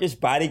about Turkish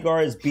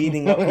bodyguards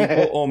beating up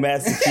people on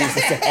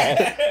Massachusetts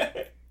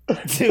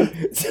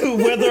to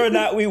whether or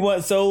not we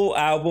want solo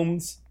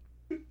albums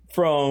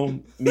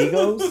from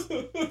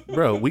Migos?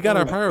 Bro, we got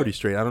our priorities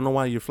straight. I don't know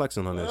why you're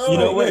flexing on this. You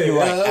know what? You're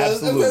right.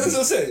 That's what I'm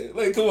Absolutely. saying.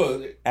 Like, come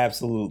on.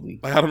 Absolutely.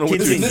 Like, I don't know what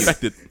you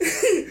expected.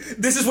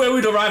 This is where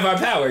we derive our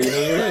power. You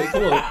know, like,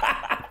 come on.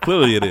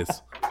 Clearly it is.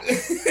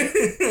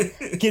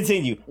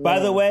 Continue. By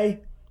the way,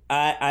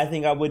 I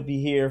think I would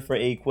be here for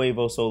a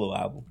Quavo solo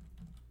album.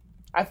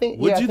 I think.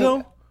 Would you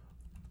though?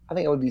 I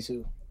think it would be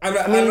too. I'd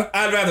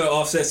rather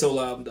Offset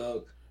solo album,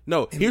 dog.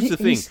 No, here's the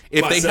thing.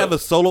 If they have a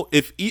solo,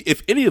 if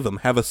any of them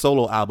have a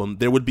solo album,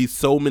 there would be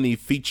so many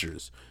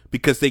features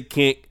because they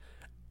can't.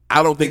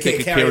 I don't think they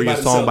could carry a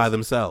song by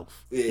themselves.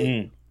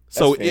 Yeah.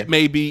 So it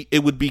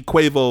would be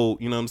Quavo.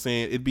 You know what I'm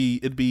saying? It'd be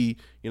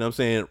you know what I'm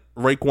saying,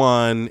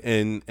 Raekwon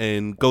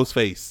and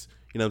Ghostface.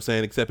 You know what I'm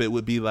saying? Except it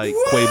would be like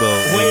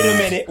Quavo. Wait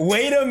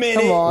a minute.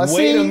 Come on,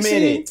 Wait a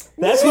minute. see?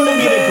 That's going to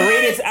be the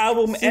greatest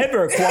album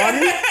ever,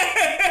 Kwame.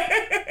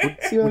 See what I'm What are you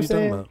talking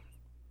saying? about?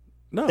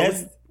 No,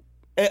 That's.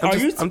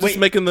 I'm just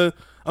making the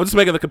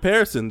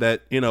comparison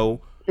that, you know,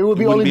 It would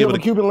be you wouldn't only be be able able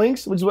to- Cuban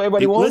links, which is what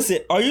everybody wants.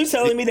 Listen, are you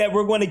telling me that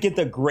we're going to get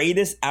the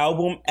greatest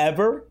album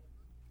ever?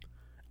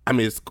 I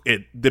mean,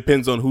 it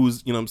depends on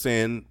who's, you know what I'm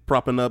saying,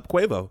 propping up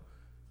Quavo.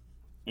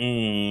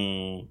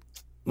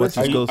 Much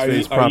as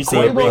Ghostface prop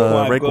saying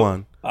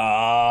Raekwon.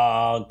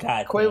 Oh,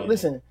 God. Quavo,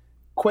 listen,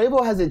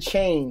 Quavo has a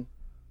chain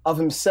of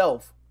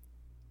himself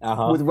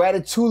with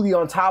Ratatouille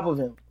on top of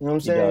him. You know what I'm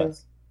saying?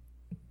 does.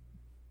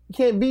 You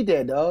can't beat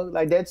that, dog.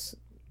 Like that's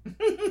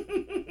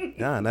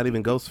Nah, not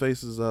even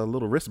Ghostface's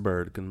little wrist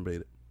bird couldn't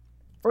beat it.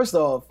 first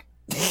off,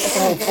 that's a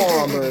whole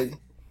forearm bird.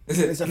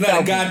 It's a not a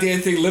falcon.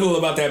 goddamn thing little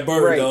about that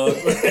bird, Right. dog.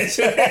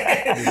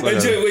 That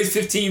joint weighs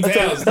 15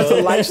 pounds, That's a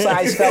dog.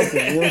 life-size falcon.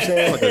 You know what I'm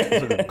saying?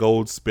 It's like a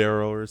gold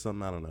sparrow or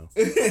something. I don't know.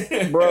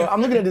 Bro,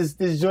 I'm looking at this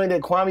joint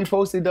that Kwame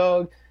posted,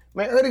 dog.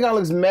 Man, Erdogan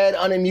looks mad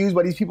unamused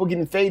by these people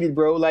getting faded,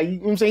 bro. Like, you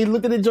know what I'm saying? He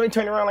looked at the joint,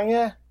 turned around like,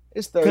 yeah,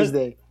 it's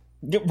Thursday.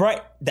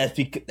 Right. That's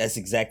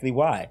exactly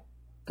why.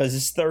 Because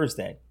it's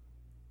Thursday.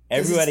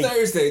 Everybody, It's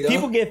Thursday, dog.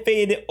 people get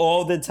faded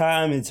all the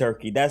time in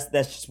Turkey. That's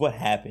just what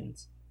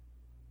happens.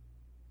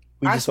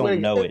 We I just swear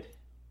don't know to- it.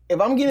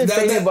 If I'm getting That-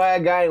 faded that- by a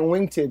guy in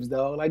wingtips,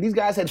 dog, like these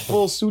guys had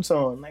full suits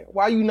on. Like,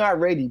 why are you not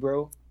ready,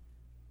 bro?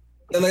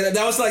 And like,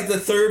 that was like the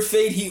third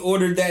fade he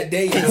ordered that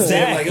day. You know what I'm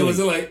saying? Like, it was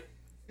like...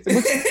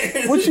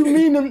 What you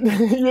mean you ain't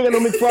got no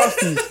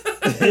McFrosties?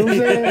 You know what I'm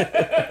saying?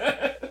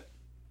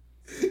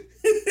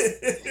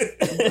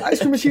 Ice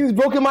cream machine is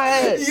broken my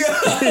ass. Yo,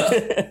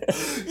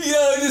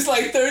 just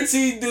like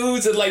 13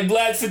 dudes in like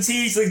black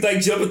fatigues, like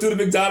jumping through the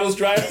McDonald's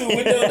drive-thru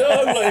window,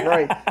 dog. Like,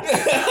 Right.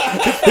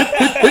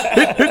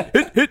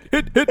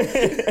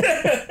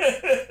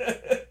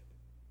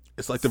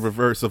 It's like the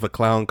reverse of a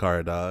clown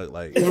car, dog.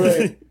 Like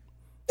Right.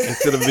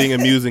 instead of being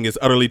amusing, it's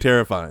utterly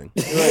terrifying.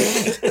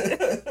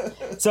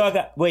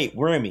 So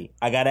Remy,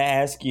 I gotta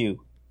ask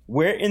you,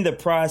 where in the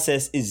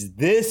process is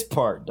this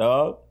part,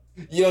 dog?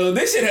 yo,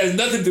 this shit has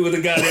nothing to do with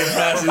the goddamn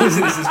process.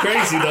 This is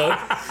crazy, dog.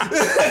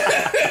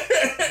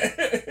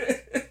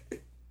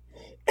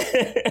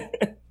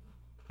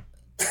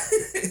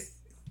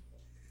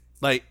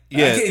 Like,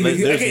 yeah, I can't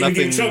there's even give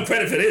nothing. Trump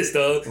credit for this,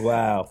 dog.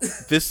 Wow.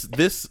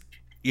 This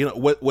you know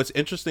what's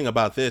interesting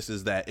about this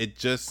is that it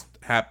just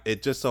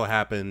so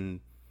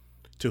happened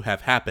to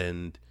have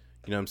happened.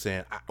 You know what I'm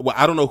saying?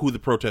 I don't know who the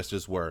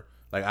protesters were.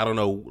 Like, I don't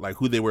know like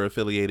who they were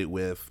affiliated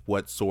with.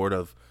 What sort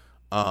of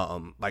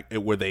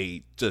were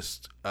they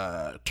just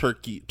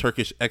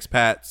Turkish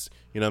expats?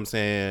 You know what I'm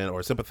saying,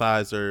 or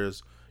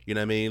sympathizers? You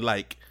know what I mean?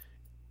 Like,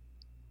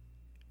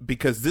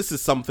 because this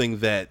is something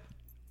that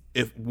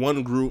if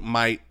one group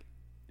might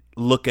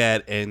look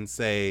at and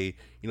say,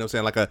 you know what I'm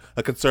saying, like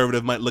a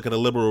conservative might look at a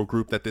liberal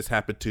group that this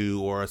happened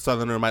to, or a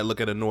southerner might look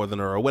at a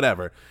northerner or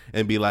whatever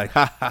and be like,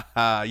 ha ha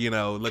ha, you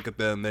know, look at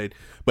them.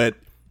 But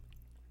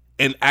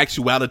in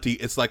actuality,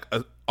 it's like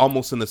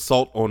almost an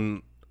assault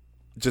on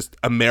just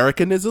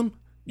Americanism.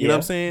 You know what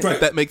I'm saying? Right.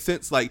 If that makes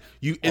sense. Like,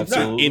 you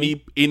insert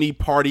any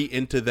party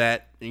into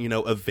that, you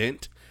know,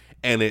 event,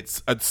 and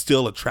it's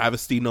still a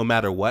travesty no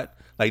matter what.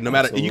 Like, no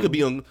matter, you could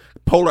be on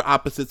polar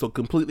opposites or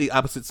completely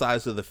opposite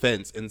sides of the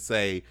fence and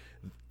say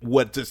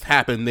what just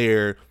happened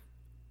there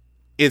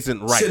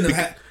isn't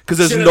right, because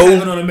there's no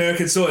on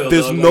American soil.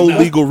 There's no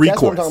legal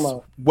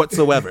recourse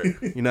whatsoever.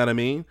 You know what I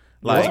mean?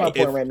 Like,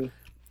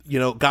 you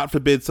know, God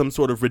forbid some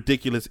sort of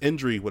ridiculous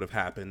injury would have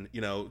happened,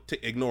 you know,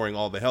 ignoring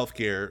all the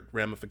healthcare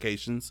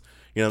ramifications.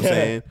 You know what I'm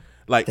saying?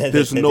 Like,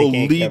 there's no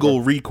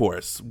legal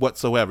recourse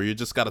whatsoever. You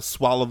just got to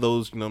swallow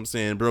those, you know what I'm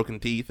saying, broken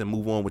teeth and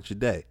move on with your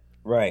day.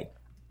 Right.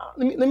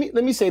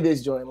 Let me say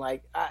this, Jordan.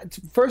 Like,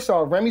 first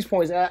off, Remy's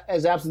point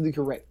is absolutely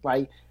correct.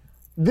 Like,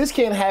 this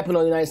can't happen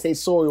on United States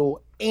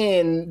soil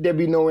and there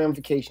be no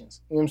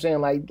ramifications. You know what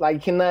I'm saying?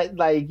 Like cannot,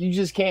 like, you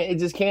just can't. It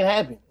just can't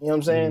happen. You know what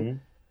I'm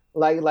saying?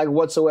 Mm-hmm. Like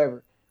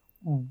whatsoever.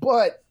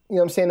 But you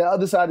know what I'm saying, the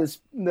other side is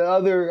the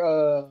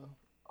other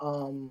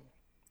end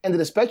of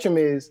the spectrum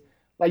is,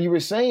 like you were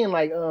saying,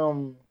 like,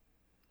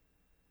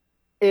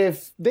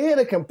 if they had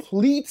a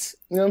complete,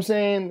 you know what I'm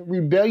saying,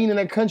 rebellion in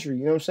their country,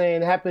 you know what I'm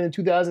saying, it happened in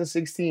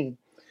 2016.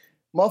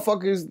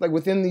 Motherfuckers, like,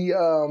 within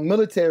the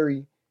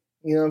military,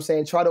 you know what I'm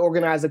saying, try to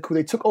organize a coup.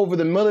 They took over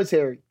the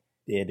military.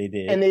 Yeah, they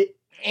did.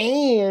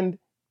 And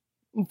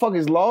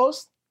motherfuckers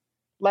lost.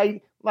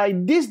 Like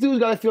this dude's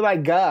got to feel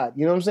like God.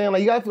 You know what I'm saying?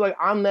 Like, you got to feel like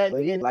I'm that.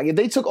 Like, if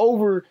they took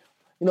over,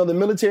 you know, the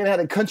military and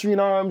had a country in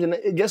arms, and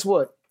guess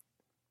what?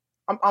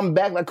 I'm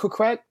back like cook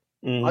crack.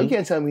 Mm-hmm. Oh, you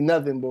can't tell me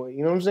nothing, boy.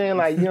 You know what I'm saying?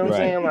 Like, you know what I'm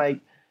saying? Like,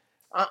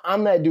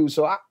 I'm that dude.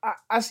 So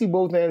I see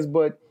both ends,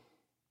 but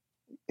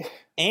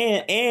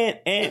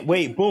and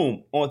wait,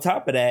 boom. On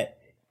top of that,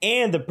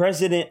 and the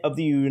president of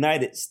the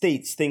United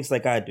States thinks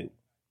like I do.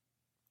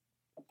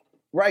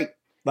 Right.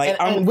 Like,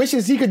 and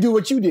wishes he could do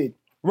what you did.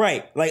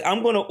 Right. Like,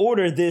 I'm gonna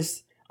order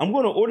this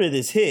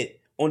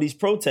hit on these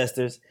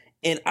protesters,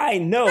 and I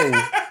know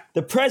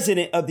the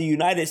president of the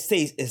United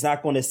States is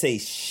not gonna say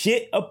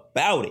shit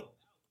about it.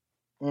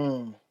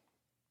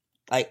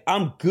 Like,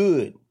 I'm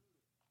good.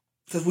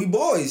 Because we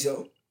boys,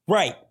 yo.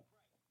 Right.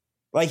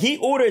 Like, he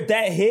ordered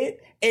that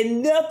hit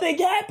and nothing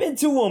happened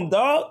to him,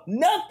 dog.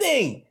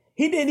 Nothing.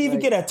 He didn't even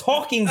get a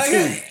talking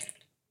to.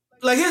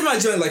 Like, here's my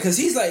joint, like, because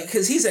he's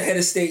a head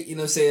of state, you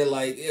know what I'm saying?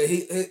 Like,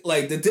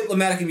 like, the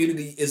diplomatic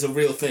immunity is a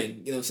real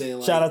thing, you know what I'm saying?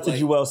 Like, shout out to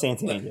Joel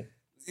Santana.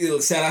 You know,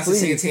 shout out to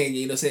Santana,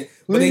 you know what I'm saying?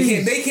 But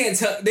they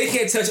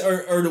can't touch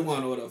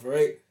Erdogan or whatever,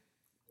 right?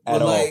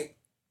 At all.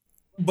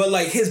 But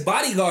like, his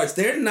bodyguards,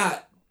 they're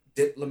not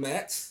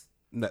diplomats.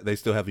 No, they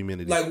still have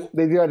immunity. Like,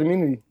 they do have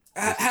immunity.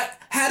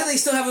 How do they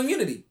still have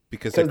immunity?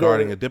 Because they're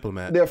guarding a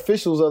diplomat. They're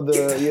officials of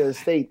the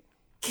state.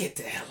 Get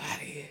the hell out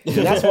of here. And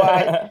that's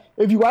why,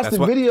 if you watch the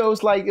videos,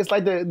 it's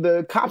like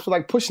the cops are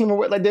like pushing them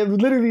away. Like, they're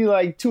literally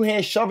like two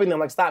hands shoving them.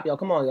 Like, stop, y'all.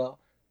 Come on, y'all.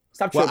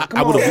 Stop tripping.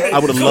 I would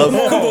have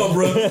loved. Come on,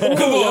 bro.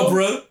 Come on,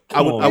 bro.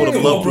 I would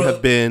have loved to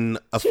have been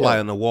a fly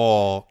on the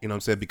wall. You know what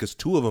I'm saying? Because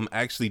two of them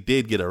actually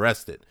did get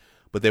arrested,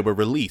 but they were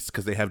released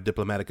because they have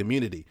diplomatic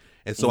immunity.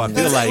 And so I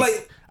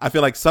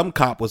feel like some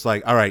cop was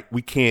like, all right,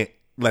 we can't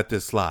let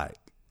this slide.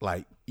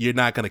 Like, you're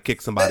not gonna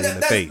kick somebody in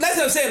the face. That's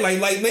what I'm saying.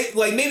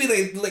 Like maybe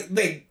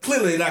they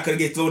clearly not gonna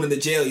get thrown into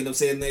jail. You know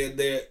what I'm saying?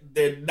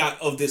 They're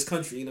not of this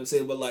country. You know what I'm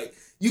saying? But like,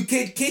 you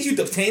can't you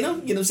detain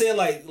them? You know what I'm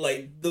saying?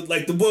 Like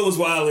the boy was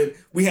wild and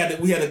we had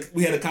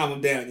to calm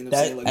him down. You know what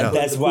I'm saying? Like,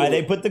 that's why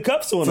they put the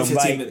cuffs on him.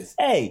 Like, minutes.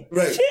 Hey,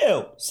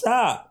 chill,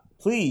 stop,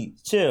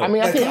 please, chill. I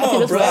mean, I think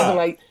that's what happened.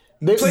 Like,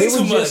 they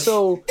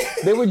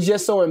were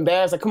just so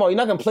embarrassed. Like, come on, you're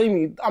not gonna play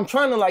me. I'm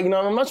trying to, like, you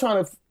know, I'm not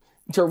trying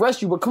to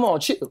arrest you, but come on,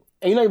 chill.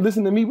 And you're not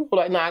listening to me. We're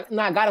like, nah,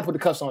 I gotta put the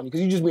cuffs on you because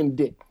you just being a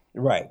dick.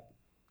 Right.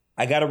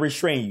 I gotta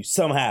restrain you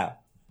somehow.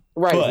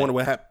 Right. I wonder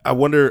what happened. I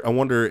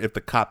wonder if the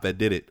cop that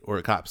did it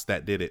or cops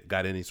that did it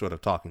got any sort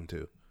of talking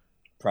to.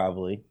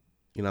 Probably.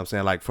 You know what I'm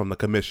saying? Like, from the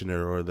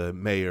commissioner or the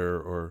mayor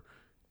or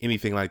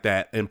anything like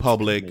that in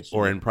public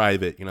or in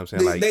private. You know what I'm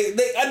saying?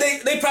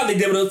 They probably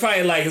did, but it was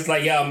probably like, it's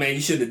like, yo, man,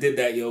 you shouldn't have did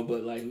that, yo.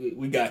 But like,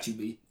 we got you,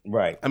 B.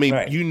 Right. I mean,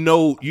 you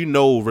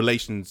know,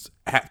 relations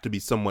have to be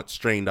somewhat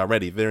strained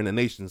already. They're in the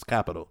nation's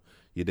capital.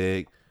 You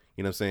dig?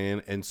 You know what I'm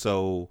saying? And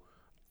so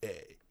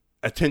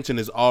attention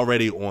is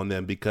already on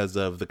them because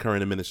of the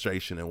current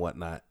administration and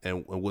whatnot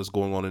and what's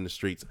going on in the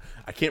streets.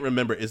 I can't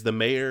remember. Is the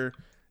mayor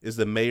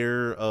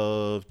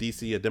of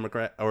DC a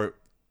Democrat? Or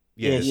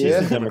Yeah, she's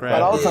Yeah. a Democrat.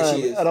 At all Yeah, times.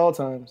 she is. At all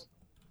times.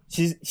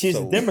 She's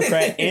So- a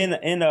Democrat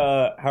and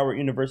a Howard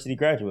University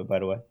graduate, by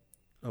the way.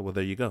 Oh well,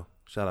 there you go.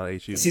 Shout out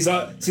HU. She's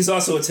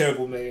also a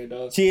terrible man,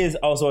 dog. She is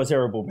also a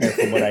terrible man,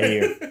 from what I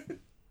hear.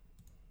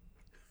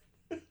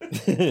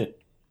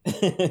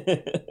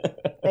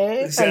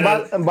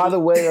 And by the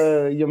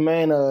way, your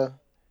man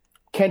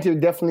Kenter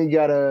definitely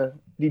got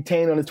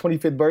detained on his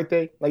 25th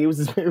birthday. Like it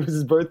was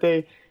his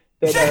birthday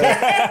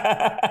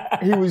that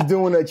he was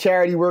doing a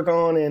charity work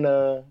on, and you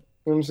know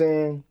what I'm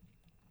saying?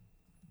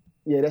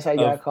 Yeah, that's how he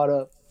got caught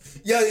up.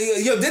 Yo,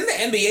 didn't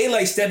the NBA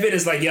like step in?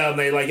 It's like, yo,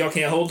 man, like y'all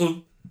can't hold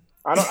him.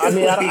 I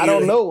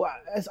don't know.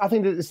 I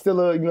think that it's still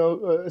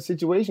a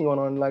situation going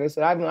on. Like I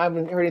said, I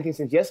haven't heard anything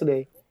since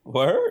yesterday.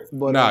 Word?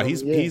 But Nah,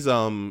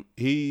 yeah.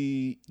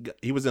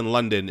 he was in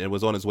London and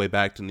was on his way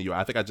back to New York.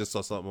 I think I just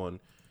saw something on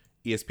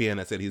ESPN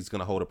that said he's going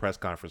to hold a press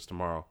conference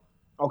tomorrow.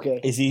 Okay.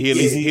 He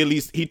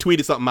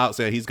tweeted something out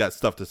saying he's got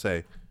stuff to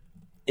say.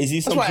 Is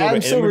he some That's sort why of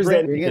Adam Silver's that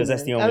immigrant? Because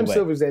that's the only Adam way.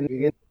 Silver's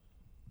that.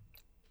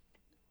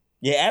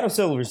 Yeah, Adam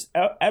Silver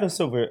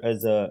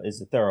is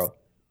a thorough,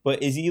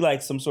 but is he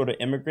like some sort of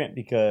immigrant?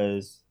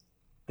 Because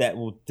that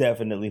will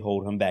definitely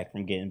hold him back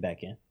from getting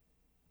back in.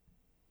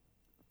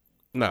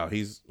 No,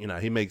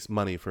 he makes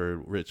money for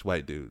rich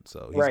white dudes,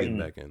 so he's Right. getting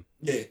back in.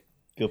 Yeah.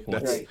 Good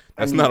point. Right.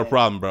 That's not a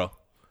problem, bro.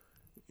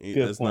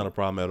 Good That's point. not a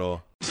problem at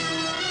all.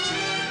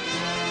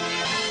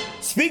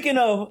 Speaking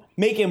of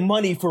making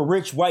money for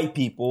rich white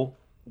people,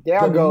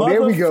 There we go.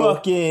 There we go.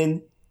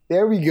 Motherfucking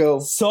There we go.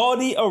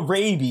 Saudi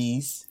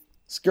Arabians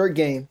Skirt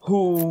game.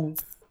 who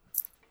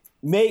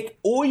make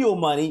oil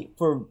money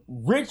for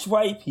rich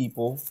white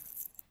people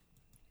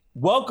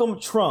welcome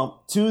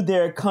Trump to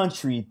their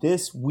country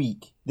this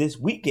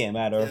weekend,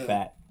 matter of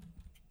fact.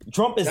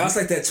 Trump is That was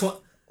like that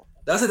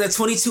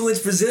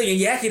 22-inch Brazilian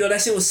yaki, though.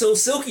 That shit was so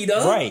silky,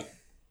 though. right.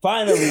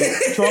 Finally,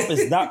 Trump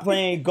is not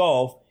playing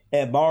golf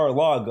at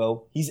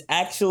Mar-a-Lago. He's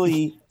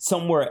actually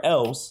somewhere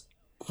else,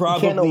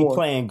 probably no more.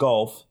 playing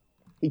golf.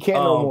 He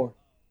can't no more.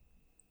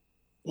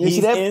 You didn't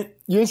see that?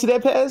 You didn't see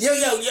that pass?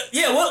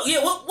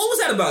 What was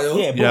that about, yo?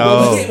 Yeah,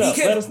 Yo.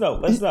 let us know.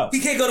 He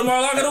can't go to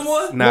Mar-a-Lago no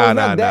more?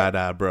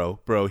 Nah, bro.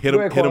 Hit Go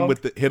him ahead,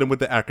 with the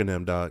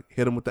acronym, dog.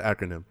 Hit him with the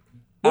acronym.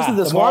 This is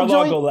the the swamp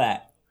Mar-a-Lago joint?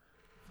 lap.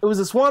 It was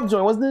a swamp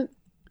joint, wasn't it?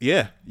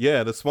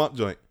 Yeah, the swamp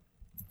joint.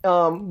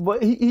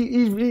 But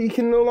he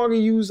can no longer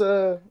use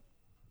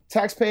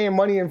taxpaying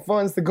money and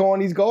funds to go on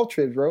these golf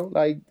trips, bro.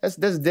 Like that's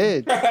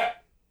dead.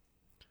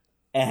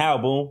 And how,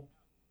 Boom?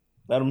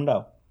 Let them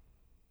know.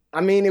 I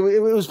mean, it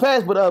was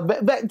passed, but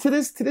back to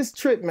this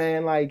trip,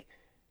 man. Like,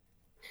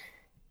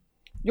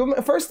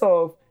 first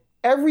off,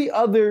 every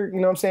other you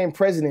know what I'm saying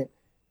president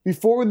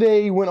before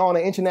they went on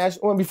a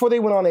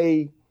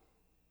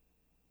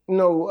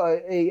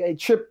a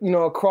trip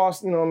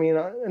across an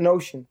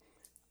ocean,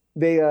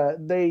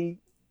 they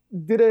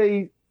did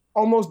a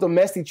almost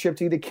domestic trip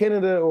to either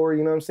Canada or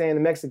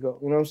Mexico.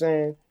 You know what I'm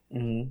saying?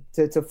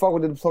 Mm-hmm. To fuck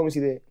with the diplomacy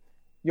there.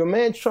 Your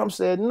man Trump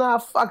said, "Nah,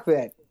 fuck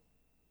that.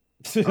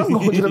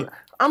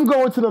 I'm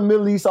going to the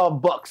Middle East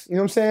off bucks." You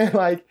know what I'm saying?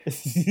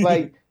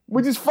 Like,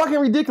 which is fucking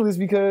ridiculous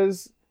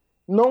because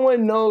no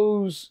one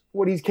knows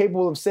what he's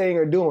capable of saying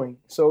or doing.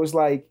 So it's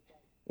like,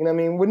 you know what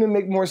I mean? Wouldn't it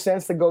make more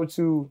sense to go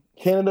to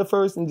Canada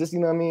first and just, you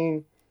know what I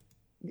mean,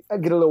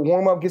 get a little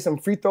warm up, get some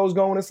free throws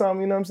going or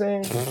something, you know what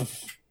I'm saying?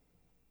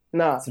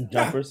 Nah. Some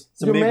jumpers.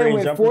 Some Your man mid-range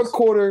went jumpers. fourth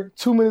quarter,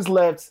 2 minutes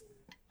left.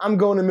 I'm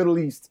going to Middle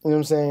East. You know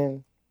what I'm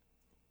saying?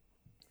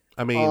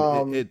 I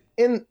mean,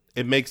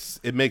 it makes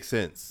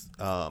sense.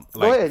 Go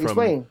ahead,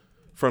 explain.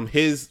 From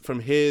his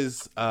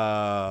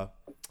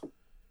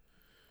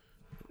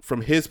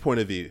point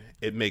of view,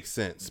 it makes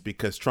sense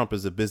because Trump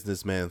is a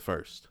businessman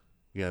first.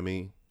 You know what I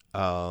mean?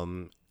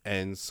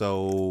 And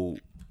so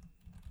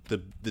the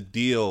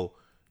deal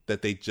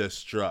that they just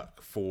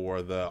struck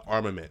for the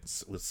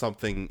armaments was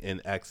something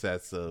in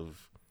excess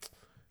of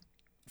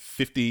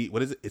 50.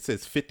 What is it? It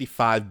says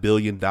 $55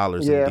 billion in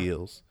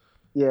deals.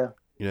 Yeah.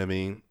 You know what I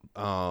mean?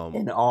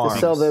 In arms. To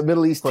sell the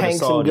Middle East for the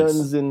tanks and Saudis.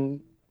 guns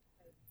and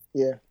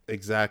yeah.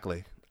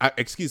 Exactly.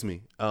 Excuse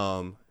me.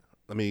 Let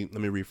me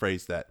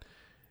rephrase that.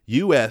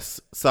 U.S.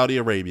 Saudi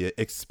Arabia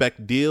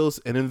expect deals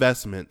and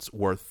investments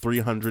worth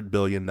 $300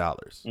 billion.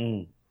 It's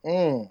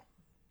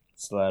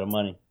a lot of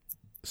money.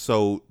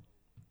 So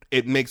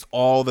it makes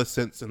all the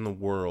sense in the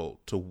world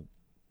to,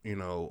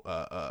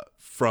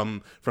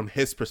 from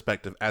his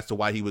perspective as to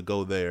why he would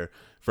go there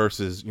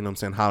versus, you know what I'm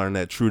saying, hollering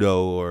at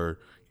Trudeau or,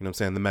 you know what I'm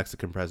saying, the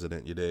Mexican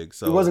president, you dig?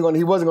 So He wasn't going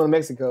to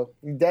Mexico.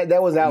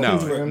 That was out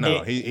for him.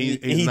 No,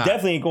 he's not,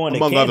 definitely ain't going to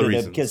among other Canada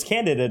reasons. because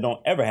Canada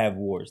don't ever have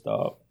wars,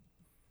 dog.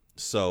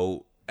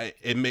 So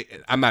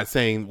I'm not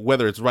saying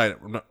whether it's right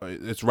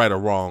or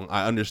wrong.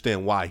 I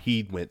understand why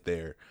he went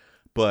there,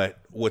 but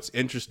what's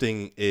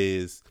interesting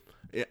is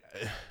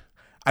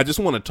I just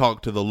want to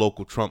talk to the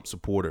local Trump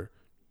supporter.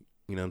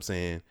 You know what I'm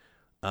saying?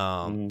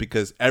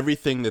 Because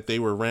everything that they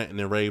were ranting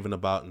and raving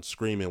about and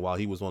screaming while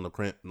he was on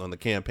the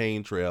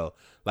campaign trail,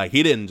 like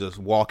he didn't just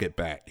walk it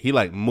back. He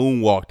like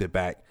moonwalked it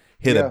back,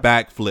 hit a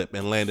backflip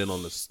and landed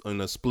on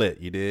the split.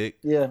 You dig?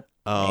 Yeah.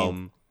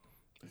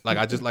 like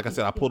I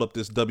said, I pulled up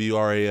this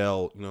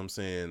WRAL, you know what I'm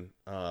saying,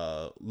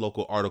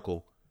 local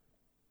article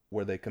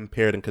where they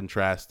compared and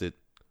contrasted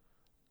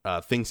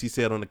things he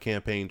said on the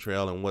campaign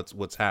trail and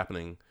what's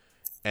happening.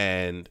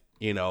 And,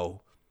 you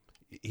know,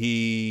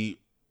 he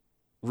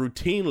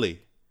routinely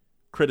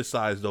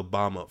criticized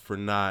Obama for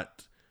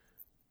not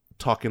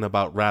talking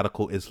about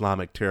radical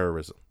Islamic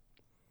terrorism.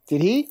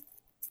 Did he?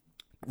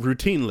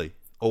 Routinely.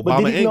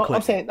 Obama and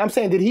Clinton. I'm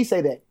saying, did he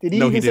say that? Did he?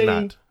 No, he did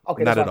not.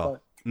 Okay, not at all.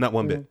 Not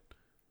one bit.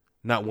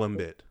 Not one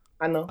bit.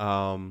 I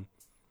know.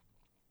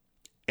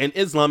 And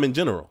Islam in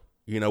general.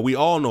 You know, we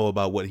all know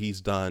about what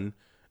he's done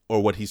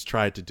or what he's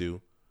tried to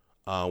do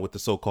with the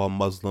so-called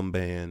Muslim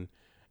ban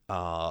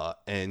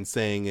and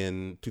saying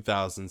in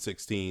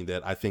 2016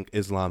 that I think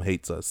Islam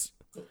hates us.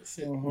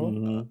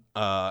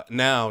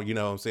 Now, you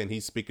know what I'm saying,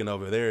 he's speaking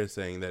over there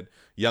saying that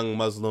young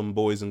Muslim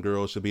boys and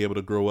girls should be able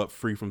to grow up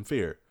free from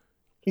fear.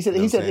 He said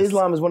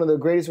Islam is one of the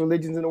greatest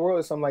religions in the world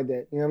or something like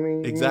that. You know what I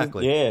mean?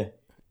 Exactly. Yeah.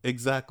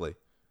 Exactly.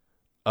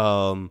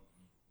 And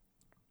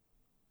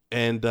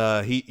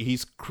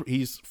he's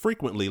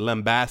frequently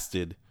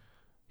lambasted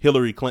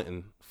Hillary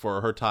Clinton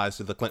for her ties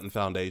to the Clinton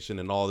Foundation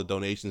and all the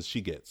donations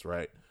she gets,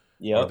 right?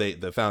 Yeah.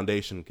 The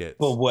foundation gets.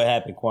 Well, what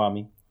happened,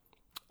 Kwame?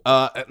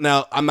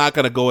 Now I'm not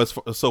gonna go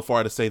so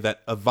far to say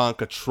that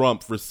Ivanka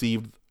Trump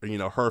received, you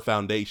know, her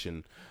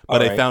foundation,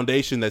 but a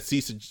foundation that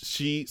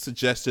she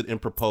suggested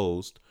and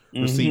proposed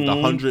received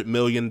 $100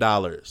 million. You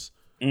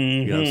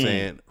know what I'm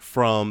saying,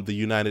 from the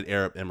United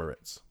Arab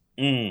Emirates.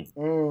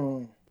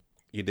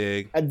 You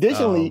dig?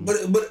 Additionally,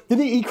 but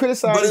didn't he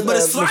criticize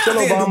Michelle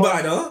Obama?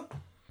 Dubai,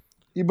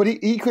 Yeah, but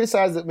he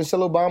criticized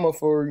Michelle Obama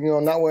for, you know,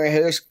 not wearing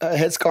a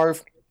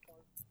headscarf.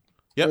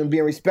 Yep. And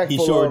being respectful.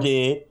 He sure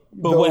did.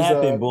 But those, what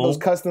happened, Boom? Those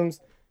customs.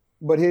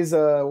 But his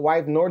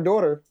wife nor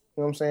daughter,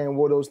 you know what I'm saying,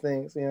 wore those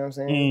things. You know what I'm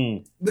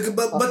saying?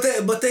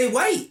 But they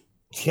white.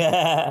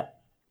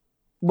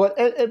 But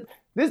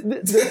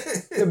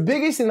the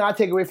biggest thing I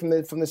take away from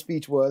the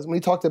speech was when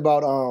he talked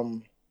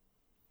about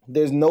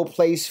there's no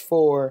place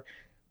for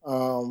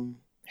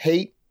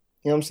hate.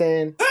 You know what I'm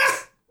saying?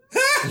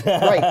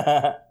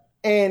 Right.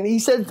 And he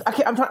said,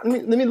 let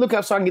me look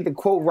up so I can get the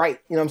quote right.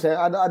 You know what I'm saying?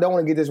 I don't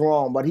want to get this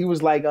wrong, but he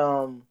was like,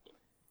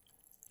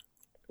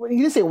 he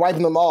didn't say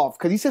wiping them off,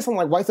 because he said something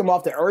like wipe them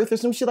off the earth or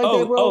some shit like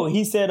that, bro. Oh,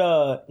 he said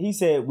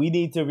we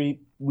need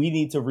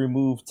to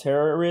remove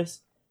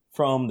terrorists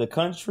from the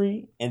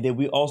country, and then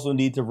we also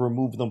need to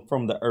remove them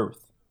from the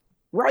earth.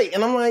 Right,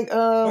 and I'm like,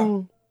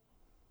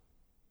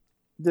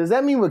 does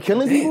that mean we're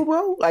killing people,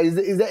 bro? Like,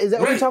 is that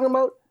what we're talking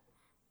about?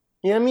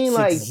 You know what I mean? That's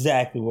like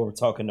exactly what we're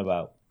talking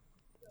about.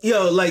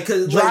 Yo, like,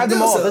 cause drive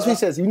them off. That's what he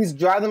says. We need to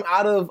drive them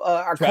out of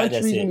our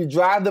countries. We need to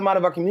drive them out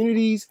of our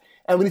communities,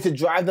 and we need to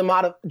drive them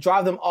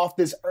off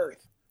this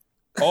earth.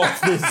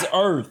 Off this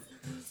earth.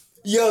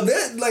 Yo,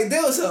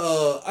 there was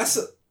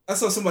I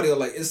saw somebody on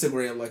like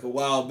Instagram like a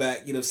while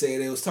back. You know, saying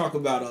they was talking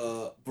about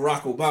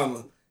Barack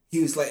Obama.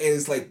 He was like, and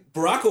it's like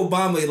Barack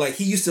Obama, like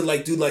he used to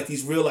like do like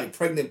these real like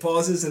pregnant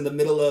pauses in the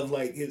middle of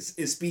like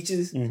his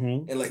speeches,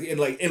 and like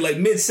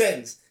in mid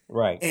sentence.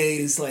 Right. And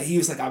it's like he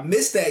was like, I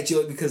miss that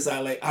joke because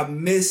I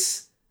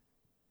miss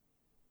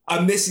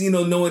you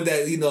know, knowing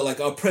that, you know, like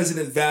our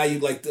president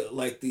valued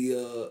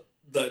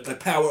the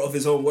power of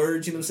his own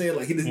words, you know what I'm saying?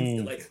 Like he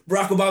didn't like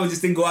Barack Obama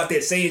just didn't go out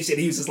there saying shit.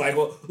 He was just like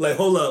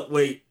hold up,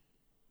 wait.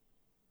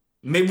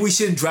 Maybe we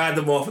shouldn't drive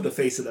them off of the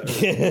face of the earth.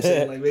 You know what I'm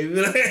saying? Like maybe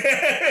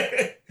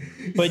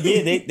But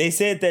yeah, they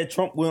said that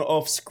Trump went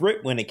off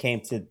script when it came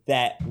to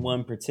that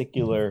one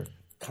particular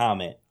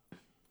comment,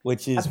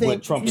 which is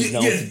what Trump is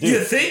known to do.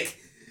 You think?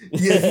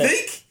 You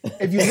think?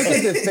 If you look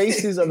at the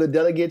faces of the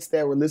delegates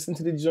that were listening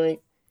to the joint,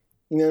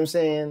 you know what I'm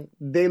saying?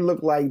 They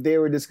looked like they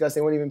were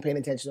discussing, they weren't even paying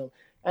attention to them.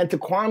 And to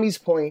Kwame's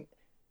point,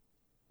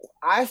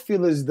 I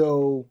feel as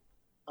though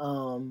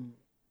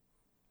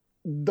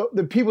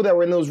the people that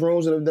were in those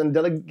rooms and the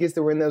delegates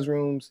that were in those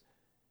rooms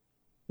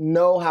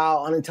know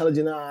how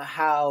unintelligent,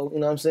 how, you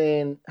know what I'm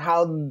saying,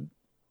 how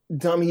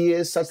dumb he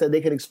is, such that they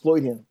could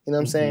exploit him. You know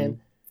what I'm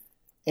saying?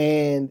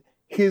 And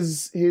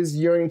his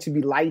yearning to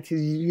be liked,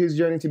 his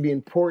yearning to be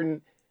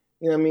important,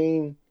 you know what I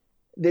mean?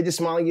 They're just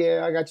smiling,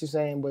 yeah, I got you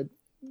saying, but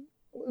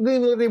they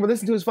were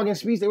listening to his fucking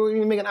speech, they weren't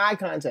even making eye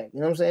contact, you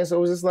know what I'm saying? So it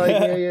was just like,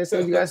 yeah, say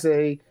what you gotta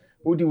say,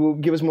 we'll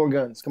give us more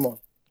guns, come on,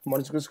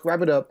 let's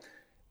wrap it up.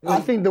 I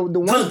think the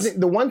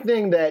one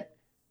thing that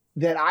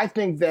I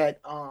think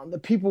that the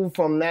people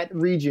from that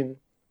region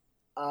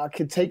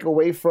could take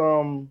away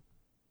from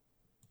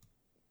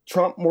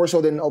Trump more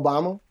so than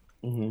Obama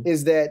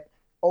is that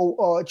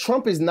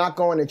Trump is not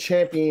going to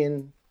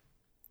champion,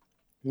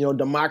 you know,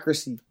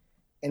 democracy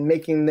and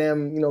making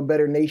them, you know,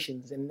 better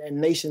nations and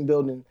nation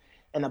building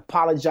and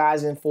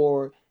apologizing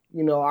for,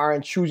 you know, our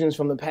intrusions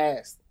from the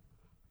past.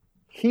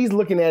 He's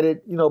looking at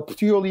it, you know,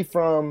 purely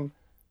from,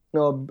 you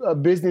know, a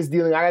business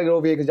dealing. I gotta get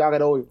over here because y'all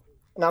got oil,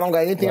 and I don't got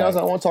anything else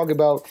I want to talk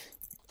about.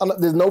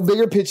 There's no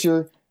bigger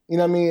picture. You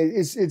know what I mean?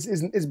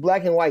 It's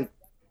black and white,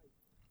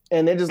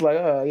 and they're just like,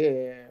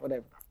 yeah,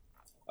 whatever.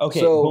 Okay,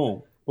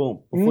 so, boom.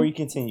 Before you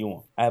continue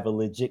on, I have a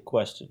legit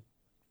question.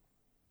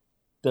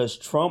 does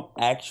Trump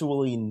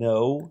actually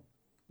know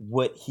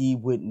what he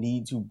would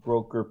need to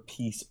broker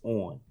peace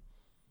on?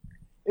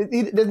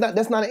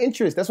 That's not an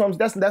interest. That's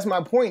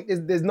my point.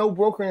 There's no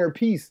brokering or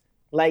peace.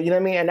 Like, you know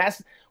what I mean? And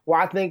that's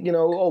why I think,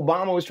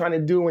 Obama was trying to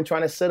do and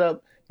trying to set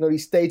up,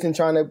 these states and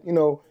trying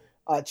to,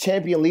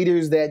 champion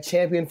leaders that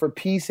champion for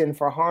peace and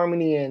for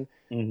harmony. And,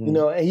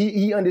 and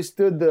he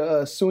understood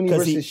the Sunni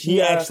versus Shia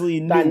he actually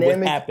knew dynamic.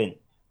 What happened.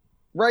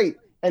 Right.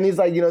 And he's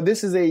like,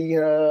 this is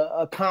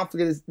a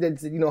conflict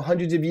that's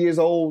hundreds of years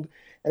old,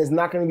 and it's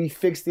not going to be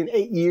fixed in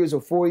 8 years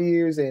or 4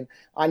 years. And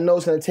I know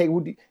it's going to take.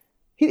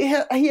 He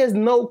has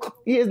no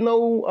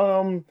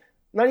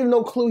not even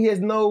no clue. He has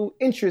no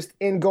interest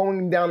in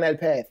going down that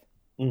path.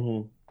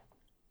 Mm-hmm.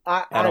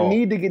 I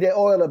need to get that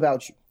oil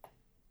about you.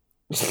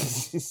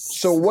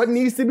 So what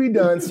needs to be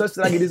done such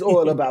that I get this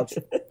oil about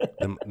you?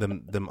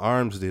 Them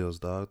arms deals,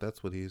 dog.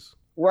 That's what he's.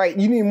 Right.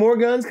 You need more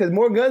guns because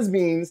more guns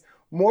means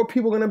more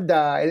people are gonna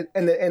die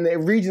and the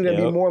region's gonna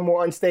be more and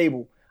more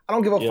unstable. I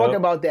don't give a fuck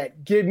about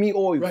that. Give me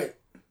oil. Right.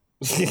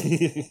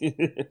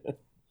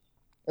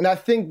 And I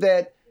think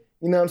that,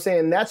 what I'm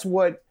saying, that's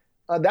why,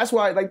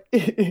 like,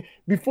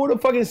 before the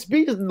fucking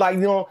speech, like,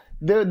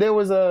 there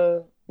was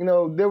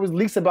there was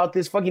leaks about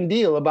this fucking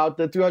deal, about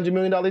the $300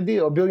 million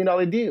deal, $1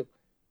 billion deal.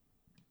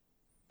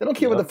 They don't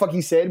care what the fuck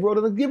he said,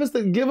 bro. Give us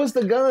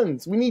the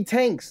guns. We need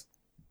tanks.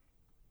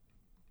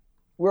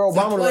 Where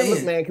Obama was like,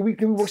 look, man, can we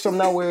work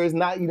something out where it's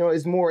not,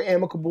 it's more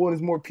amicable and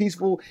it's more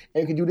peaceful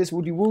and we can do this,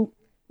 woody whoop?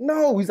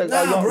 No, he's like,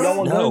 y'all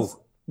want guns?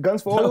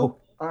 Guns for oil?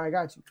 All right,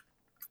 got you.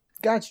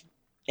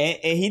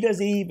 And he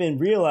doesn't even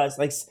realize,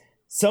 like,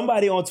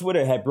 somebody on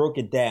Twitter had broke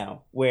it down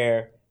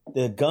where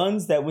the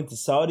guns that went to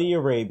Saudi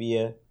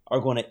Arabia are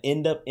going to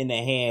end up in the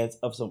hands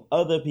of some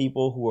other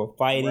people who are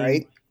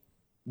fighting,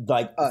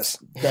 like us,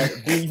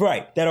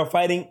 that are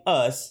fighting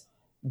us,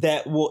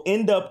 that will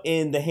end up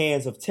in the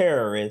hands of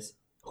terrorists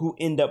who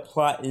end up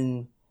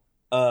plotting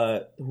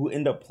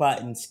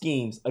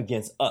schemes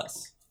against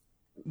us.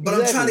 But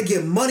I'm trying to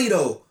get money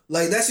though.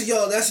 Like that's what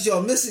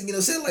y'all missing. You know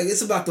what I'm saying? Like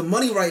it's about the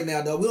money right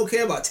now, though. We don't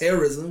care about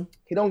terrorism.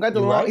 He don't got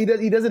the long.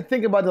 He doesn't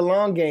think about the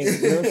long game.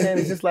 You know what I'm saying?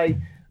 It's just like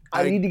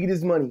I need to get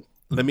his money.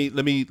 Let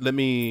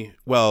me.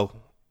 Well,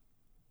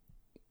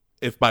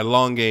 if by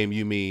long game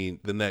you mean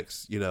the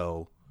next,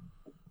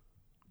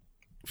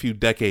 few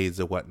decades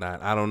or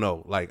whatnot, I don't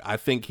know. Like I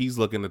think he's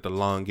looking at the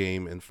long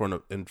game in front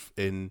of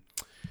in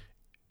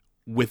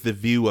with the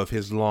view of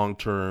his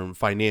long-term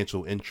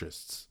financial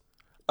interests.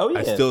 Oh yeah,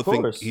 I still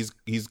think he's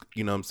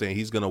what I'm saying,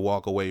 he's gonna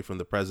walk away from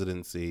the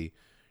presidency,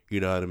 you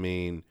know what I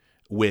mean,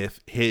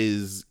 with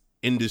his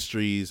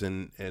industries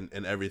and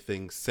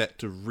everything set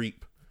to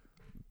reap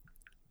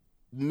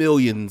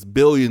millions,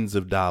 billions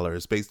of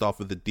dollars based off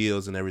of the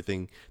deals and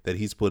everything that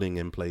he's putting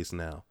in place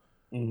now.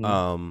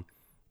 Mm-hmm.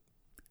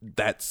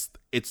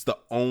 It's the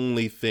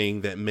only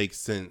thing that makes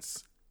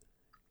sense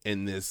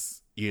in this,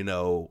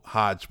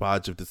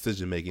 hodgepodge of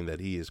decision making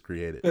that he has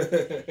created.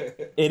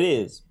 It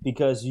is,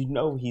 because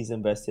he's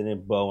invested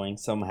in Boeing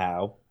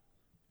somehow.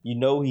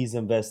 He's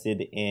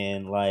invested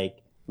in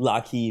like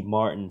Lockheed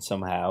Martin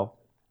somehow.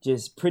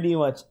 Just pretty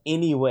much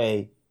any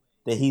way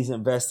that he's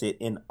invested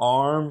in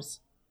arms,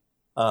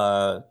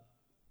 war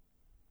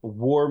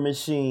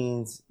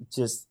machines,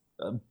 just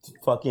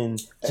fucking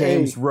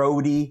James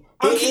Rhodey.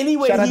 Any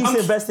way he's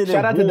invested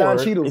in war,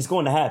 it's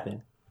going to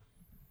happen.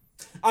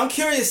 I'm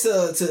curious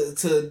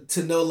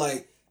to know,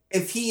 like,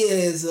 if he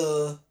is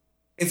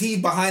if he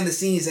behind the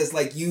scenes has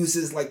like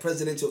uses like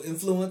presidential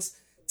influence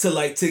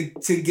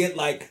to get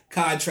like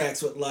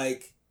contracts with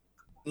like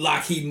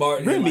Lockheed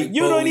Martin. Really, and, like,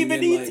 you don't Boeing even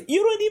and, need like,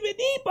 you don't even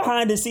need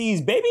behind the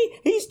scenes, baby.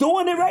 He's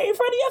doing it right in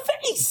front of your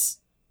face.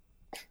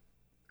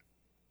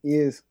 He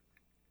is.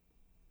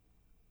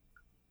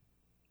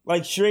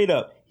 Like straight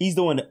up, he's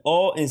doing it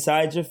all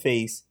inside your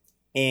face,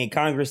 and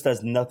Congress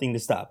does nothing to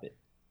stop it.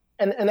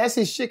 And that's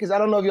his shit, because I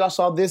don't know if y'all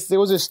saw this. There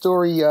was a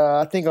story,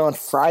 I think on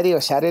Friday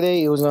or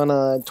Saturday. It was on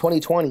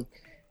 2020.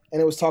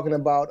 And it was talking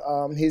about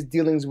his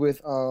dealings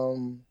with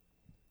motherfucking,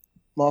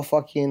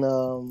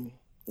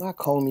 not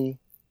Comey.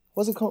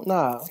 Was it Comey?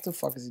 Nah, what the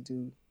fuck is it,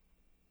 dude?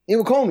 It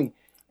was Comey.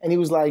 And he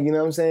was like, you know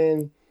what I'm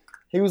saying?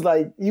 He was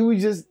like, he would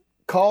just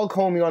call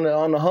Comey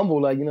on the humble,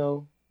 like, he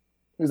was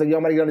like, yo,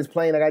 I'm about to get on this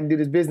plane. I got to do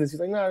this business. He's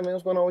like, nah, man,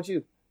 what's going on with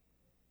you?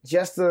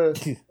 Just to,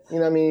 you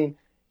know what I mean?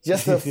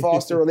 Just to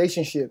foster a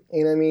relationship,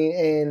 you know what I mean?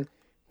 And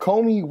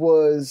Comey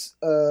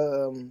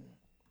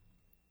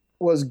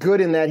was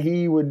good in that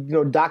he would,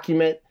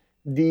 document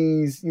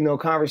these,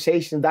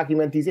 conversations,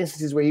 document these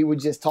instances where he would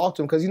just talk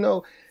to him. Because,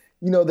 the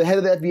head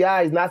of the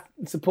FBI is not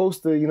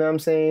supposed to,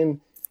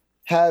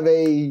 have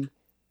a,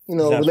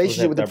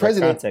 relationship with the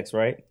president. Context,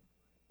 right?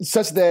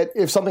 Such that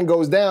if something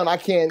goes down, I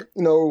can't,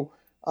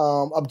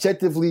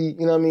 objectively,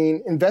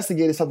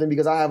 investigate something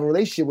because I have a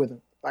relationship with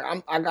him. Like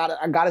I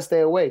gotta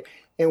stay away.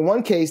 In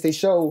one case, they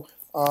show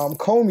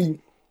Comey,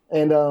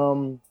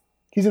 and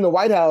he's in the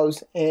White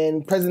House,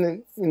 and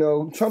President,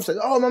 Trump says,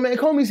 "Oh, my man,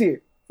 Comey's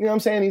here." You know what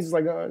I'm saying? He's just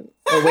like,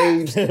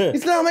 waves. He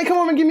said, "No, man, come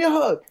on and give me a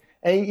hug."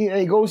 And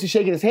he goes to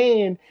shaking his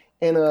hand,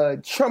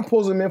 and Trump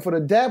pulls him in for the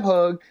dab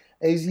hug,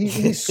 And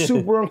he's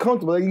super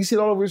uncomfortable. Like, you see it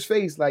all over his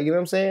face. Like, you know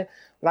what I'm saying?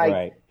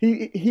 Like,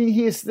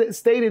 he has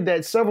stated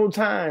that several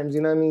times,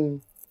 you know what I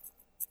mean?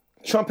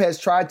 Trump has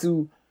tried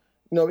to,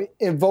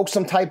 invoke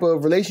some type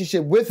of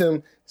relationship with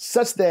him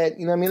such that,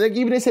 you know what I mean? Like,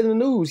 even they said in the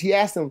news, he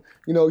asked him,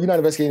 you're not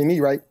investigating me,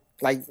 right?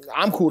 Like,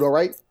 I'm cool though,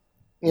 right?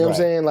 You know what I'm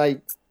saying?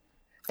 Like,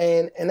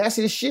 and that's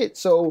his shit.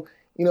 So,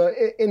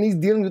 and he's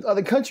dealing with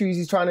other countries.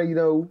 He's trying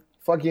to,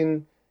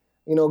 fucking,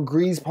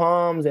 grease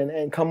palms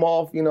and come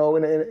off, in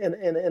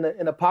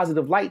a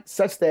positive light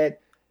such that,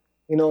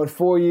 in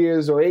 4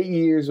 years or 8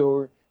 years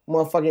or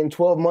motherfucking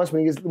 12 months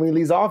when he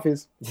leaves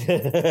office. You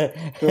know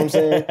what I'm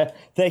saying?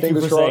 Thank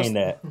you for saying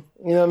that.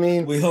 You know what I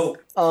mean? We hope.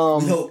 We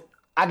hope.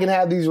 I can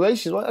have these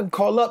relationships. I can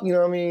call up, you know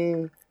what I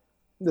mean,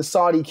 the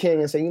Saudi king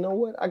and say, you know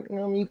what,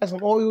 you got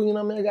some oil, you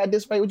know what I mean, I got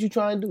this right. What you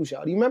trying to do,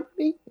 Shawty? You remember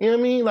me? You know what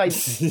I mean? Like,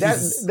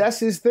 that's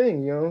his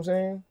thing, you know what I'm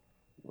saying?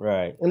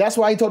 Right. And that's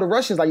why he told the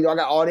Russians, like, I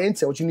got all the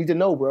intel, what you need to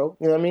know, bro.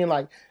 You know what I mean?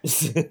 Like,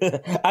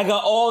 I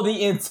got all the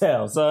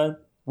intel, son.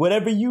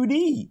 Whatever you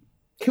need.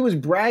 He was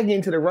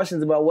bragging to the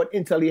Russians about what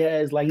intel he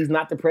has, like he's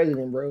not the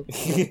president, bro.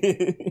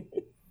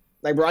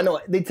 Like, bro, I know,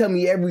 they tell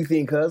me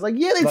everything, cuz. Like,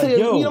 yeah, they tell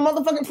you, you're the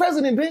motherfucking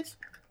president, bitch.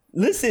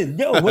 Listen,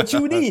 what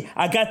you need?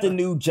 I got the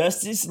new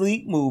Justice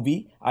League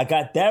movie. I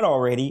got that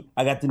already.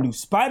 I got the new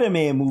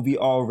Spider-Man movie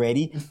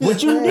already.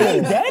 What you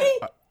need, daddy?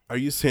 Are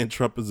you saying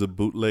Trump is a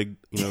bootleg,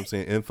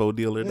 info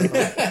dealer now?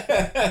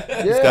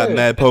 He's got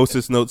mad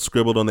Post-it notes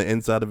scribbled on the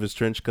inside of his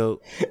trench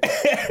coat,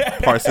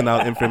 parsing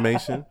out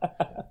information.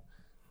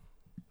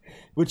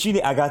 What you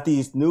need? I got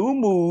these new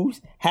moves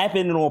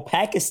happening on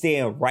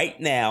Pakistan right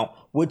now.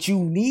 What you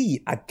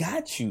need? I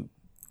got you.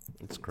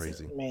 It's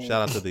crazy. Man.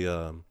 Shout out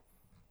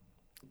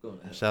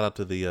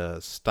to the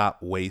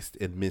Stop Waste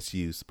and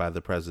Misuse by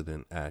the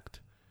President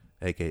Act,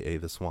 aka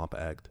the Swamp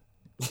Act.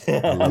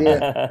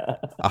 I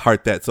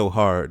heart that so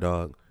hard,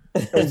 dog.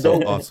 It's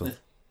so awesome.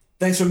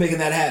 Thanks for making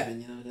that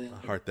happen. I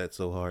heart that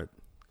so hard.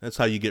 That's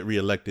how you get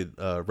reelected,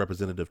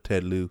 Representative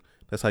Ted Lieu.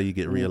 That's how you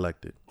get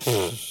reelected.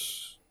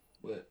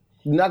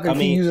 You're not gonna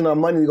keep using our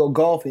money to go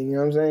golfing. You know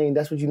what I'm saying?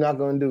 That's what you're not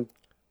gonna do.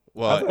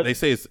 Well, they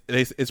say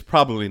it's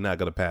probably not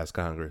gonna pass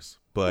Congress,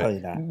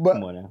 but come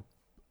on now.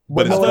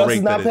 But it's what else great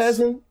is not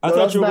passing? I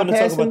thought you were going to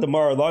talk about the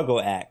Mar-a-Lago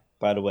Act,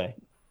 by the way.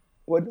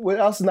 What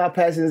else is not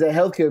passing is that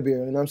healthcare bill.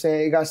 You know what I'm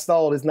saying? It got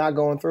stalled. It's not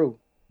going through.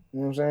 You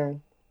know what I'm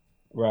saying?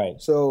 Right.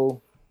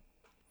 So,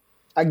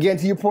 again,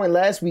 to your point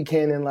last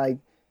weekend, and like,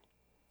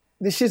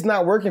 this shit's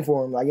not working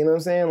for him. Like, you know what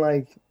I'm saying?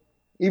 Like,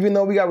 even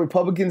though we got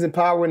Republicans in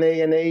power and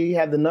they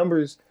have the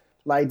numbers,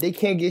 like, they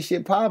can't get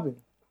shit popping.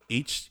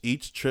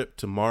 Each trip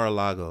to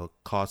Mar-a-Lago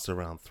costs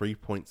around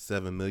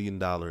 $3.7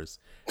 million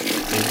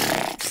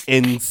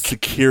in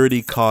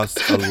security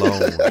costs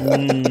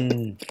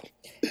alone.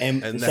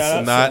 And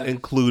that's not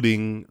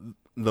including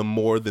the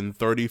more than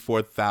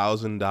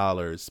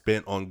 $34,000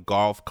 spent on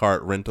golf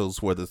cart rentals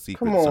for the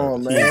Secret Service. Come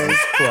on, man.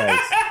 Jesus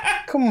Christ.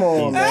 Come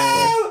on,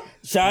 man.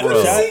 By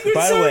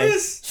the way,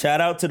 shout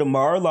out to the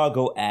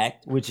Mar-a-Lago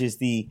Act, which is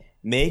the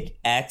Make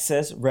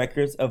Access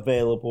Records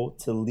Available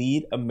to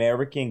Lead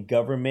American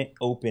Government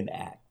Open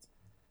Act.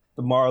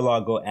 The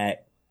Mar-a-Lago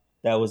Act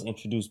that was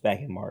introduced back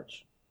in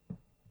March.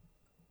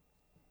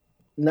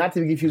 Not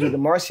to be confused with the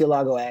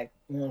Murcielago Act,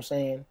 you know what I'm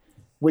saying?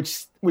 Which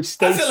states,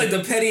 I feel like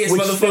the pettiest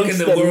motherfucker in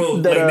the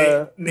world.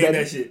 Name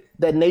that shit.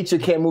 That nature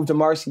can't move to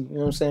Marcy, you know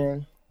what I'm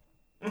saying?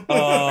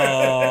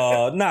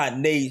 Oh, not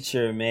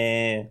nature,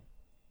 man.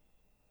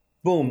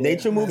 Boom,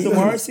 nature moved to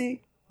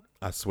Marcy?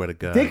 I swear to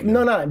God. Dick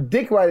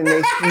riding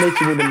nature moved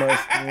to Marcy, you know what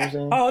I'm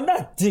saying? Oh,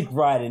 not dick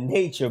riding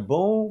nature,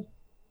 boom.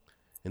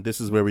 And this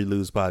is where we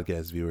lose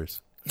podcast viewers.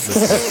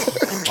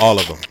 Listen, all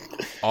of them.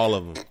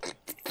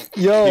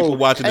 Yo, people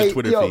watching the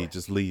Twitter feed,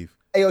 just leave.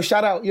 Hey, yo,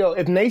 shout out. Yo,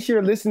 if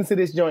Nature listens to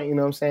this joint, you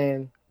know what I'm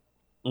saying?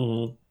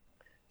 Mm-hmm.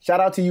 Shout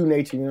out to you,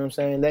 Nature, you know what I'm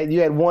saying? That you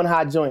had one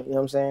hot joint, you know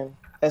what I'm saying?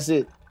 That's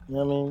it. You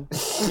know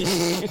what I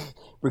mean?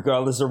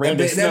 Regardless of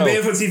Randy Snow. That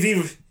band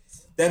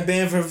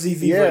from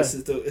TV verse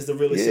is the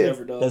realest shit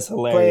ever, dog. That's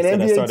hilarious.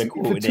 And I started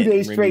quoting for 2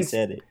 days it straight.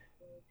 said it.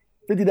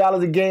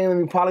 $50 a game, let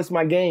me polish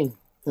my game. You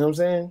know what I'm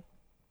saying?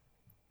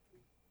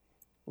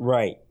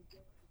 Right.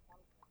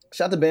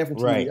 Shout out to band from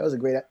TV. Right. That was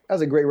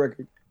a great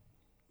record.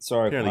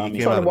 Sorry, apparently I'm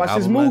trying to watch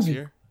this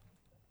movie.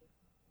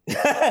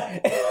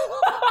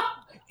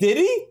 Did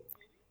he?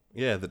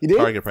 Yeah, the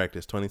Target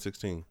Practice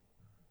 2016.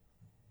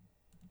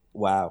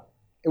 Wow.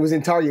 It was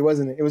in Target,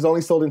 wasn't it? It was only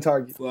sold in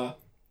Target. Wow.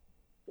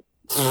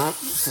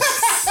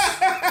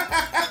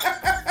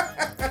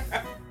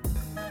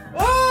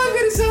 Oh,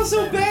 it sounds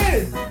so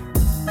bad.